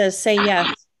 He says, say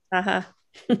yes. Uh-huh.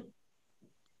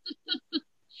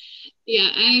 Yeah,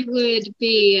 I would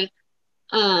be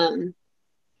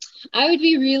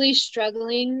really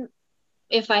struggling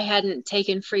if I hadn't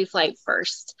taken free flight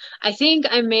first. I think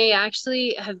I may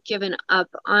actually have given up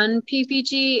on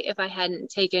PPG if I hadn't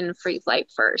taken free flight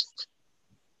first.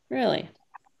 Really?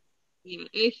 Yeah,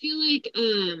 I feel like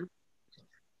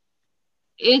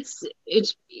it's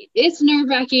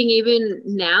nerve-wracking even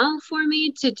now for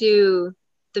me to do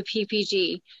the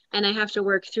PPG, and I have to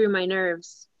work through my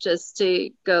nerves just to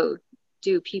go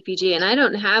do PPG, and I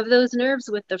don't have those nerves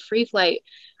with the free flight.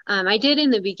 I did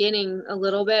in the beginning a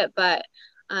little bit, but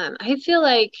I feel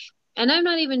like, and I'm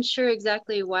not even sure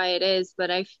exactly why it is, but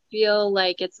I feel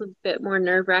like it's a bit more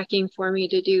nerve-wracking for me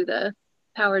to do the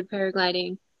powered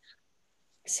paragliding.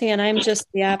 See, and I'm just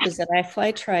the opposite. I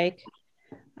fly trike.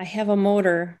 I have a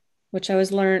motor, which I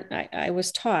was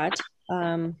taught.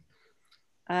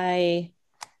 I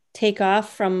take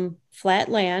off from flat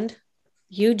land.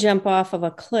 You jump off of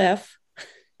a cliff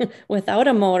without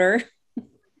a motor.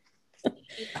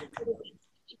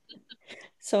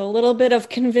 So a little bit of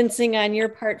convincing on your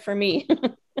part for me.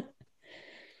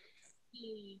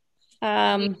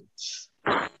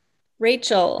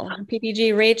 Rachel,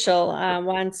 PPG Rachel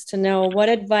wants to know, what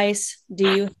advice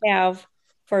do you have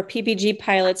for PPG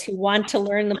pilots who want to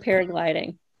learn the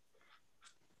paragliding?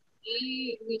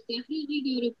 I would definitely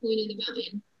go to Point of the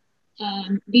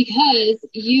Mountain because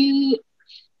you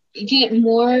get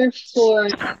more for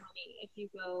money if you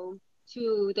go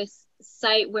to this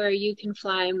site where you can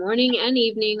fly morning and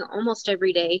evening almost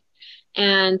every day.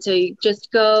 And to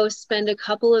just go spend a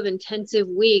couple of intensive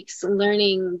weeks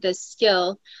learning this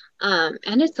skill.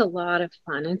 And it's a lot of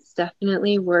fun. It's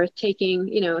definitely worth taking,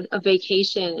 a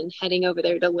vacation and heading over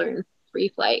there to learn free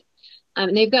flight.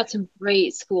 And they've got some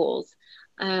great schools.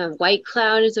 White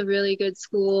Cloud is a really good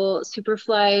school.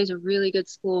 Superfly is a really good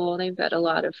school. They've got a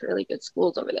lot of really good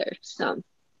schools over there. So,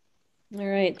 all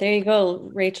right, there you go,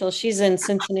 Rachel. She's in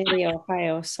Cincinnati,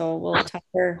 Ohio, so we'll tell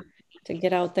her to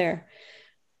get out there.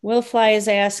 Will Fly is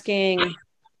asking,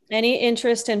 any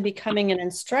interest in becoming an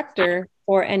instructor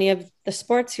for any of the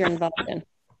sports you're involved in?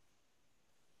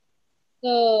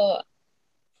 So,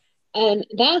 and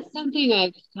that's something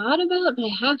I've thought about, but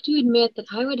I have to admit that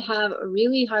I would have a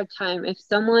really hard time if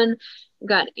someone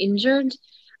got injured.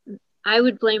 I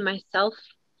would blame myself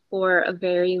for a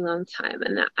very long time.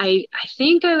 And I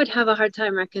think I would have a hard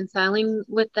time reconciling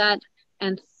with that.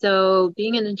 And so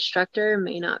being an instructor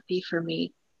may not be for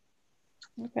me.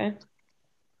 Okay.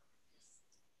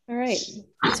 All right.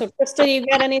 So Krista, you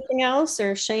got anything else,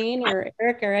 or Shane or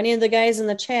Eric or any of the guys in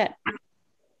the chat?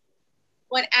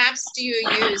 What apps do you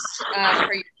use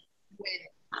for your win?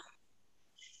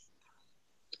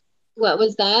 What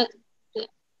was that?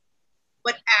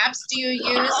 What apps do you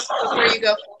use before you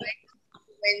go flying?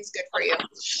 Win's good for you.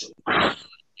 So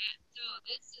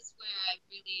this is where I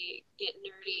really get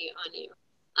nerdy on you.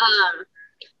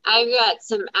 I've got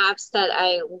some apps that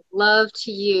I love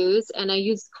to use, and I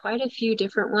use quite a few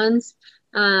different ones.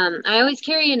 I always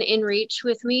carry an InReach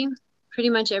with me pretty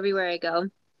much everywhere I go.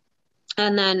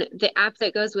 And then the app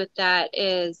that goes with that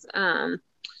is,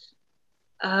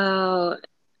 oh,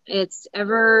 it's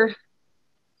Ever.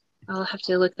 I'll have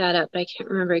to look that up, but I can't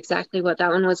remember exactly what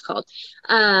that one was called.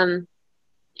 And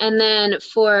then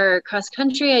for cross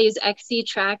country, I use XC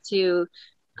to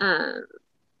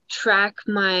track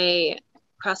my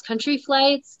cross country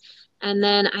flights. And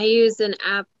then I use an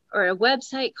app or a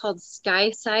website called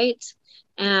SkySight.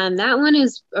 And that one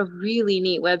is a really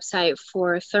neat website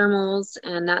for thermals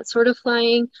and that sort of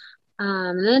flying.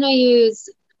 Then I use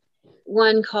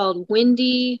one called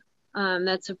Windy.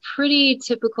 That's a pretty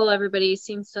typical, everybody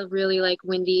seems to really like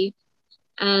Windy.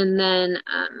 And then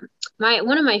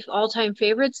one of my all-time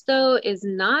favorites though is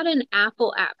not an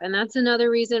Apple app, and that's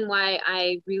another reason why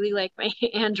I really like my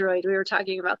Android. We were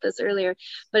talking about this earlier,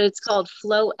 but it's called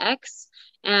FlowX,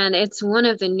 and it's one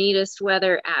of the neatest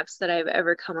weather apps that I've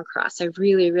ever come across. I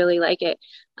really, really like it.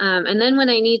 And then when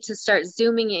I need to start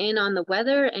zooming in on the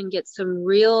weather and get some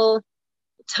real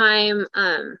time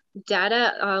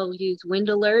data, I'll use Wind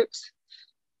Alert.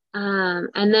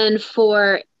 And then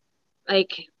for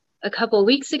like a couple of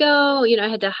weeks ago, I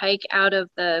had to hike out of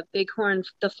the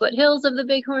foothills of the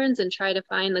Bighorns and try to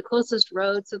find the closest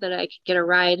road so that I could get a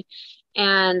ride.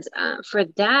 And for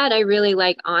that, I really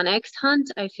like onX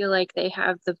Hunt. I feel like they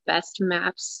have the best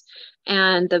maps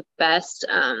and the best,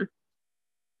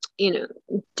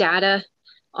 data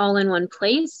all in one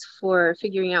place for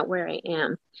figuring out where I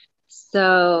am.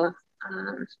 So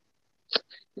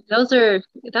that's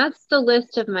the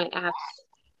list of my apps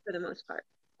for the most part.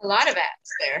 A lot of apps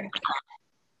there.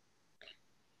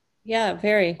 Yeah,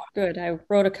 very good. I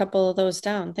wrote a couple of those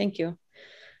down. Thank you.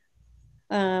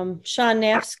 Sean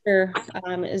Nafsker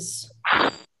is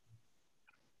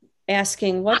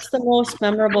asking, what's the most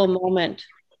memorable moment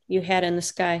you had in the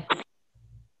sky?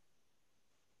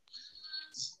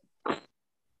 A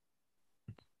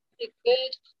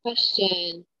good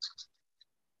question.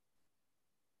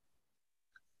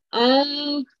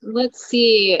 Let's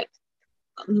see.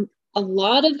 A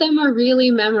lot of them are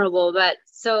really memorable, but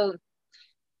so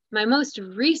my most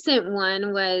recent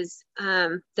one was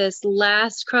this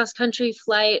last cross-country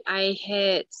flight. I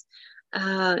hit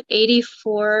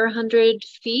 8,400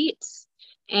 feet,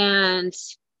 and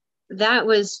that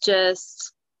was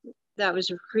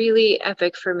really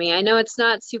epic for me. I know it's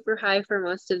not super high for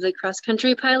most of the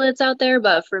cross-country pilots out there,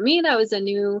 but for me, that was a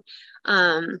new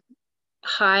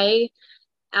high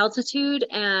altitude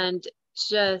and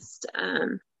just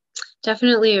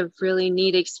definitely a really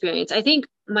neat experience. I think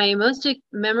my most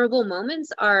memorable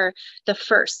moments are the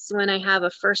firsts. When I have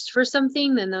a first for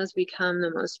something, then those become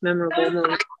the most memorable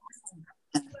moments.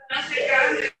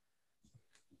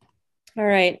 All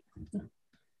right.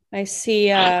 I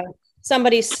see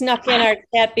somebody snuck in our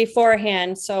chat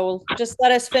beforehand, so just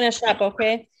let us finish up,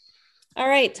 okay? All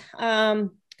right.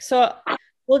 So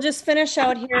we'll just finish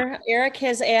out here. Eric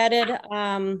has added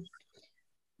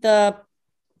the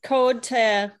code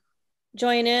to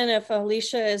join in. If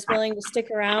Alicia is willing to stick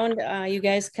around, you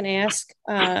guys can ask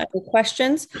the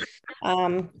questions.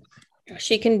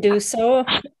 She can do so,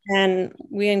 and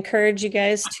we encourage you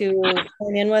guys to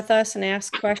join in with us and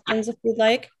ask questions if you'd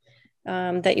like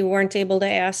that you weren't able to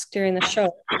ask during the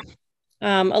show.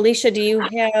 Alicia, do you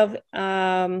have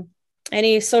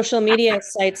any social media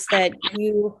sites that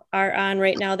you are on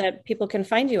right now that people can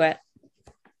find you at?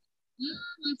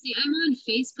 Let's see, I'm on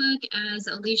Facebook as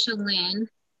Alicia Lynn,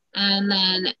 and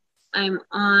then I'm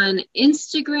on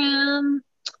Instagram,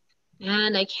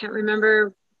 and I can't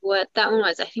remember what that one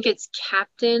was. I think it's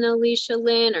Captain Alicia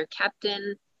Lynn or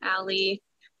Captain Ali.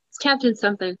 It's Captain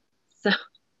something. So,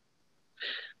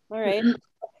 all right.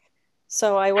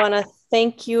 So I want to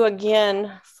thank you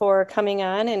again for coming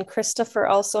on, and Krista for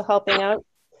also helping out.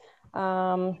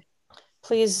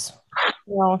 Please,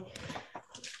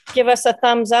 give us a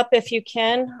thumbs up if you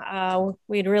can.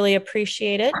 We'd really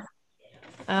appreciate it.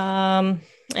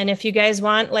 And if you guys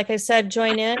want, like I said,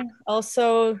 join in.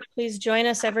 Also, please join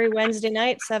us every Wednesday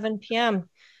night, 7 p.m.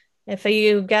 If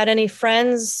you got any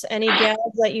friends, any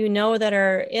gals that you know that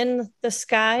are in the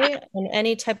sky in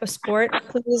any type of sport,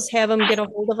 please have them get a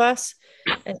hold of us.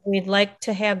 And we'd like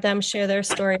to have them share their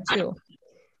story too.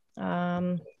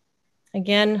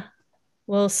 Again,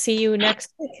 we'll see you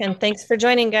next week. And thanks for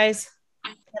joining, guys.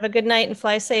 Have a good night and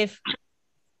fly safe.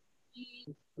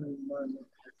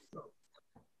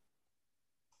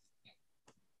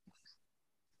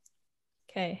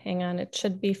 Okay, hang on. It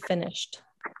should be finished.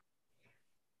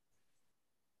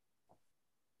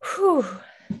 Whew.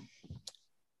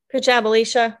 Good job,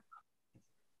 Alicia.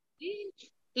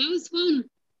 That was fun.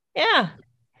 Yeah.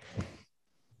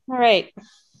 All right.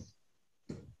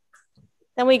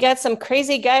 Then we got some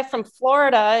crazy guy from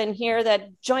Florida in here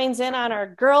that joins in on our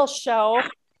girl show.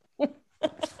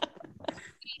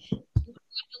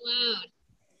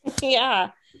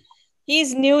 Yeah.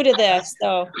 He's new to this,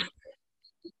 so.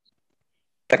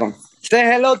 Say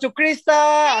hello to Krista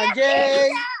and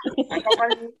Jay. And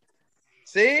company.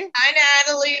 See? Hi,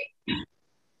 Natalie.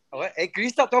 Oh, hey,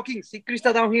 Krista talking. See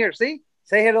Krista down here. See?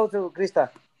 Say hello to Krista.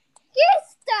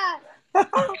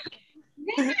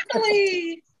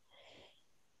 Natalie.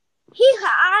 Hija,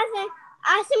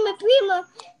 hace mi primo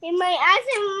y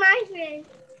hace my friend.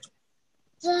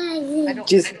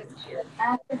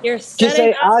 You're She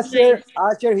say up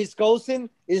Asher, his cousin,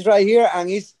 is right here and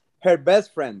is her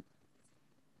best friend.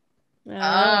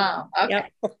 Oh, okay.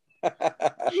 Yep.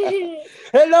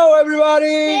 Hello,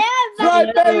 everybody.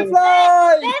 Fly, baby,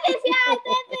 fly. Baby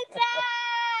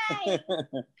fly.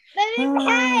 Baby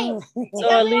fly.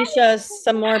 So Alicia,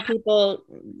 some more people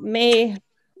may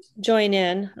join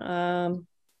in.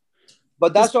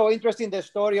 But that's so interesting, the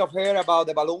story of her about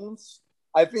the balloons.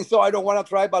 I think so. I don't want to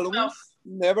try balloons. No.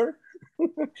 Never.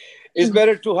 It's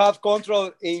better to have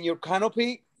control in your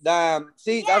canopy than,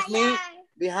 see, that's me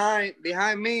behind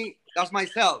me. That's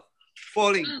myself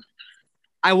falling.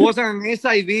 I was on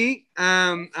SIV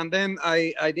and then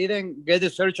I didn't get the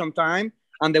search on time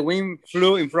and the wind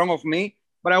flew in front of me,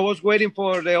 but I was waiting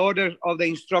for the order of the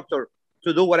instructor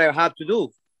to do what I had to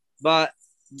do. But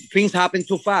things happen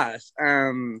too fast.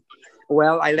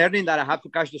 Well, I learned that I have to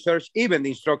catch the search, even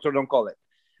the instructor don't call it.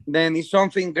 Then it's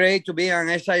something great to be on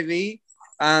SIV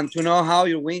and to know how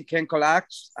your wing can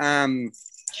collapse.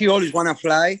 She always want to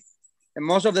fly. And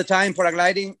most of the time,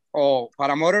 paragliding or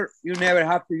paramotor, you never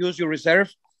have to use your reserve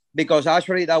because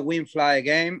actually that wing fly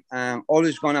again and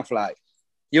always gonna fly.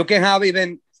 You can have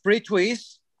even 3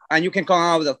 twists and you can come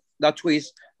out of that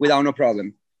twist without no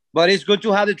problem. But it's good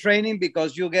to have the training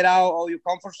because you get out of your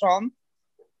comfort zone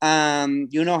and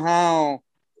you know how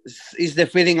is the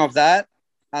feeling of that.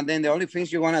 And then the only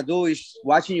things you want to do is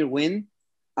watching your wind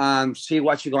and see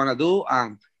what you're going to do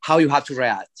and how you have to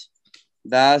react.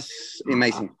 That's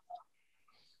amazing.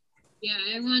 Yeah,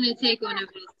 I want to take one of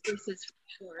his courses for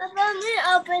sure.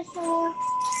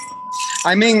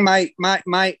 I mean,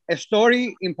 my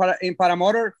story in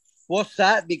paramotor was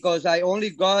sad because I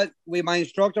only got with my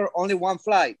instructor only one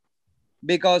flight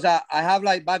because I have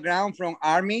like background from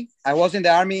Army. I was in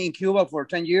the Army in Cuba for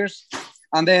 10 years.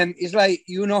 And then it's like,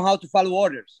 you know how to follow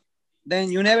orders. Then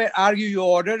you never argue your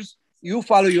orders. You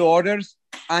follow your orders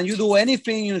and you do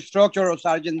anything your instructor or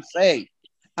sergeant say.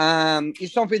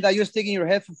 It's something that you stick in your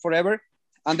head for forever.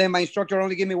 And then my instructor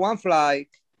only gave me one flight.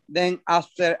 Then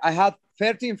after I had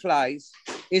 13 flights,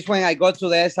 is when I got to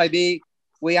the SIB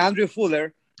with Andrew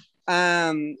Fuller.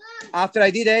 After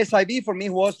I did the SIB, for me,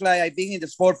 it was like I've been in the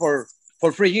sport for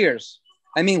 3 years.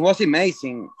 I mean, it was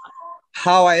amazing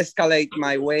how I escalate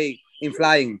my way in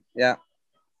flying. Yeah.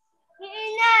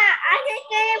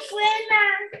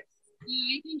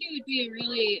 I think it would be a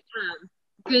really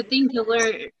good thing to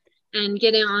learn and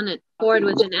get on it board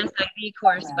with an SIV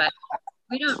course, but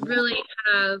we don't really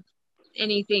have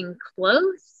anything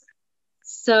close.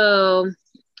 So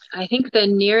I think the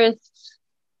nearest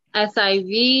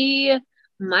SIV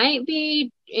might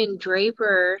be in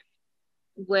Draper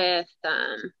with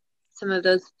some of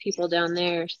those people down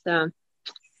there. So,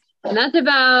 and that's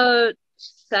about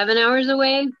 7 hours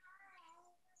away.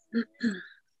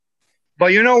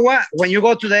 But you know what? When you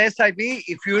go to the SIB,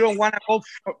 if you don't want to go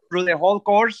through the whole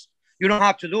course, you don't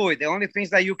have to do it. The only things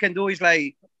that you can do is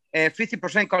like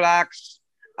 50% collapse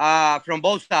from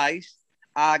both sides,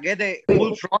 get the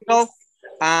full throttle,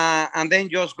 and then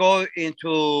just go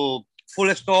into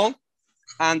full stall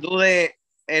and do a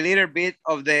little bit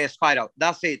of the spiral.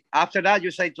 That's it. After that,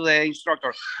 you say to the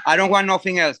instructor, I don't want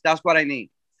nothing else. That's what I need.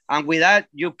 And with that,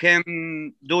 you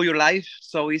can do your life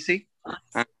so easy,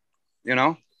 you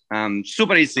know,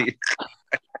 super easy.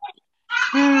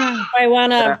 I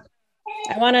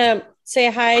wanna say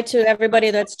hi to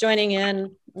everybody that's joining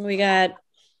in. We got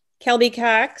Kelby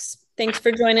Cox. Thanks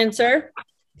for joining, sir.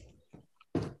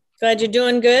 Glad you're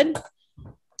doing good.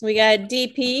 We got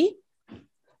DP.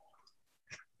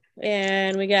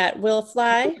 And we got Will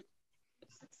Fly.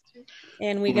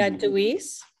 And we got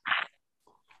Deweese.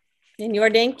 And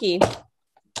Yordanky,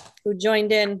 who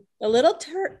joined in a little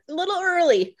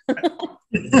early.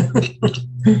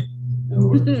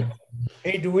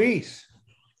 Hey, Deweese.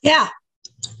 Yeah.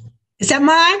 Is that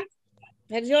mine?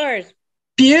 That's yours.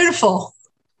 Beautiful.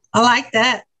 I like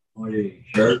that.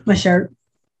 Shirt? My shirt.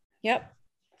 Yep.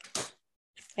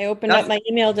 I opened up my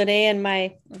email today and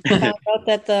I found out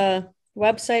that the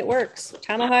website works.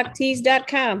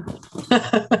 Tomahawktees.com.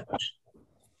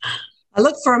 I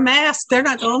looked for a mask. They're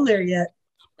not on there yet.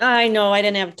 I know. I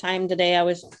didn't have time today. I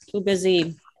was too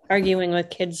busy arguing with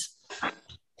kids.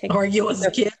 Arguing with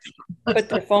the kids. Put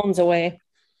their phones away.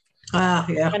 Yeah.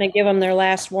 I'm going to give them their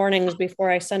last warnings before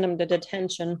I send them to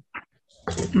detention.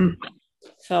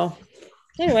 So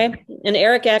anyway, and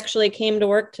Eric actually came to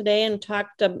work today and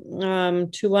talked to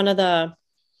one of the,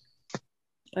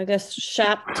 I guess,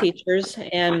 shop teachers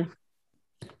and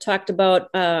talked about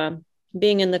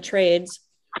being in the trades.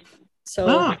 So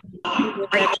he was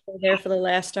actually there for the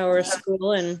last hour of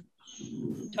school and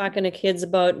talking to kids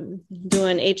about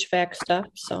doing HVAC stuff.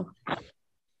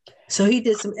 So he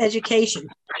did some education.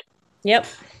 Yep.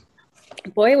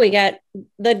 Boy, we got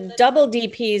the double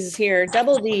DPs here.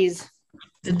 Double Ds.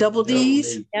 The double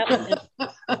Ds. Yep.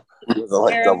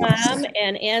 Sarah Mom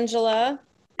and Angela.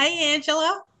 Hey,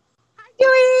 Angela. Hi,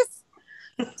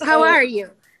 Joyce. How are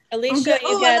you? Alicia,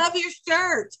 I love your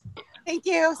shirt. Thank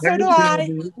you. So do I.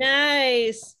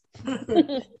 Nice.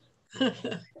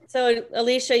 So,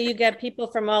 Alicia, you got people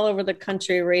from all over the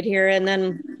country right here. And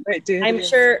then I'm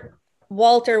sure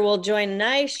Walter will join.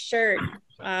 Nice shirt.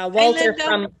 Walter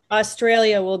from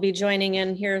Australia will be joining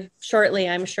in here shortly,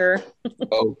 I'm sure.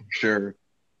 Oh, sure.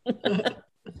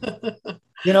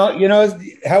 You know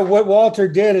how what Walter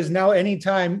did is now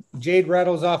anytime Jade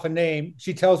rattles off a name,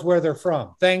 she tells where they're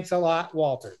from. Thanks a lot,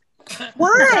 Walter.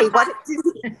 Why?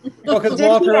 Well, because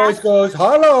Walter always goes,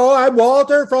 "Hello, I'm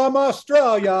Walter from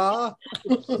Australia."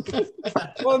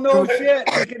 Well, no shit.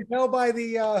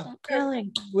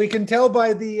 We can tell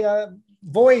by the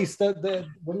voice, the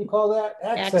what do you call that?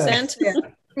 Accent.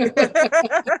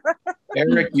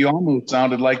 Eric, you almost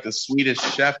sounded like the Swedish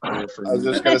chef. I was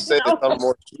just going to say that I'm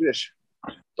more Swedish.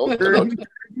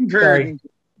 Sorry.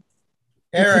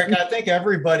 Eric, I think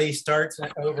everybody starts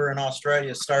over in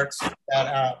Australia starts that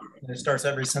out. It starts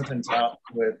every sentence out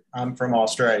with "I'm from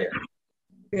Australia."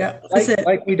 Yeah,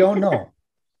 like we don't know.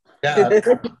 Yeah. You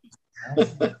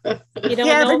don't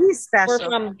know? But he's special. We're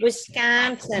from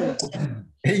Wisconsin.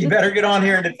 You better get on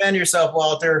here and defend yourself,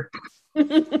 Walter. Hey,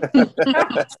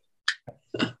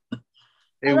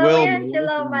 Hello, Will.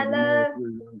 Angela, my love.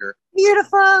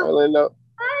 Beautiful. Hello.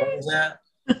 What was that?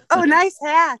 Oh, nice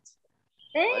hat.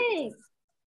 Thanks.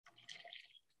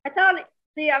 I thought,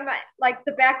 I'm like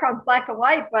the background's black and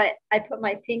white, but I put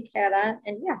my pink hat on,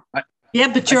 and yeah.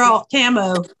 Yeah, but you're all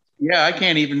camo. Yeah, I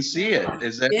can't even see it.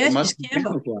 Is that it must be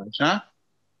camouflage, huh?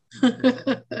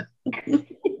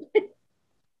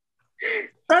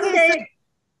 Someday.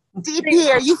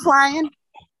 DP, are you flying?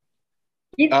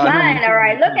 He's flying, all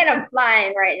right. Look at him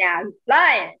flying right now. He's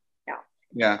flying. No.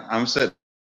 Yeah, I'm sitting.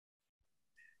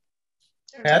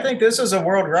 I think this is a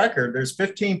world record. There's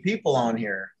 15 people on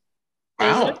here.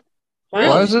 Wow. Why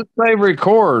does it say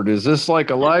record? Is this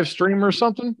like a live stream or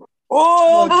something?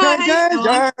 Oh,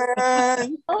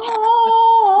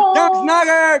 Doug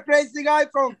Snugger, crazy guy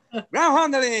from ground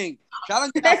handling.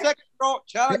 Challenge the second row.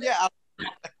 Challenge it.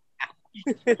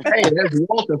 Hey, there's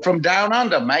Walter from down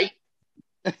under, mate.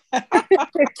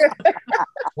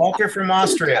 Walter from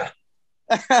Austria.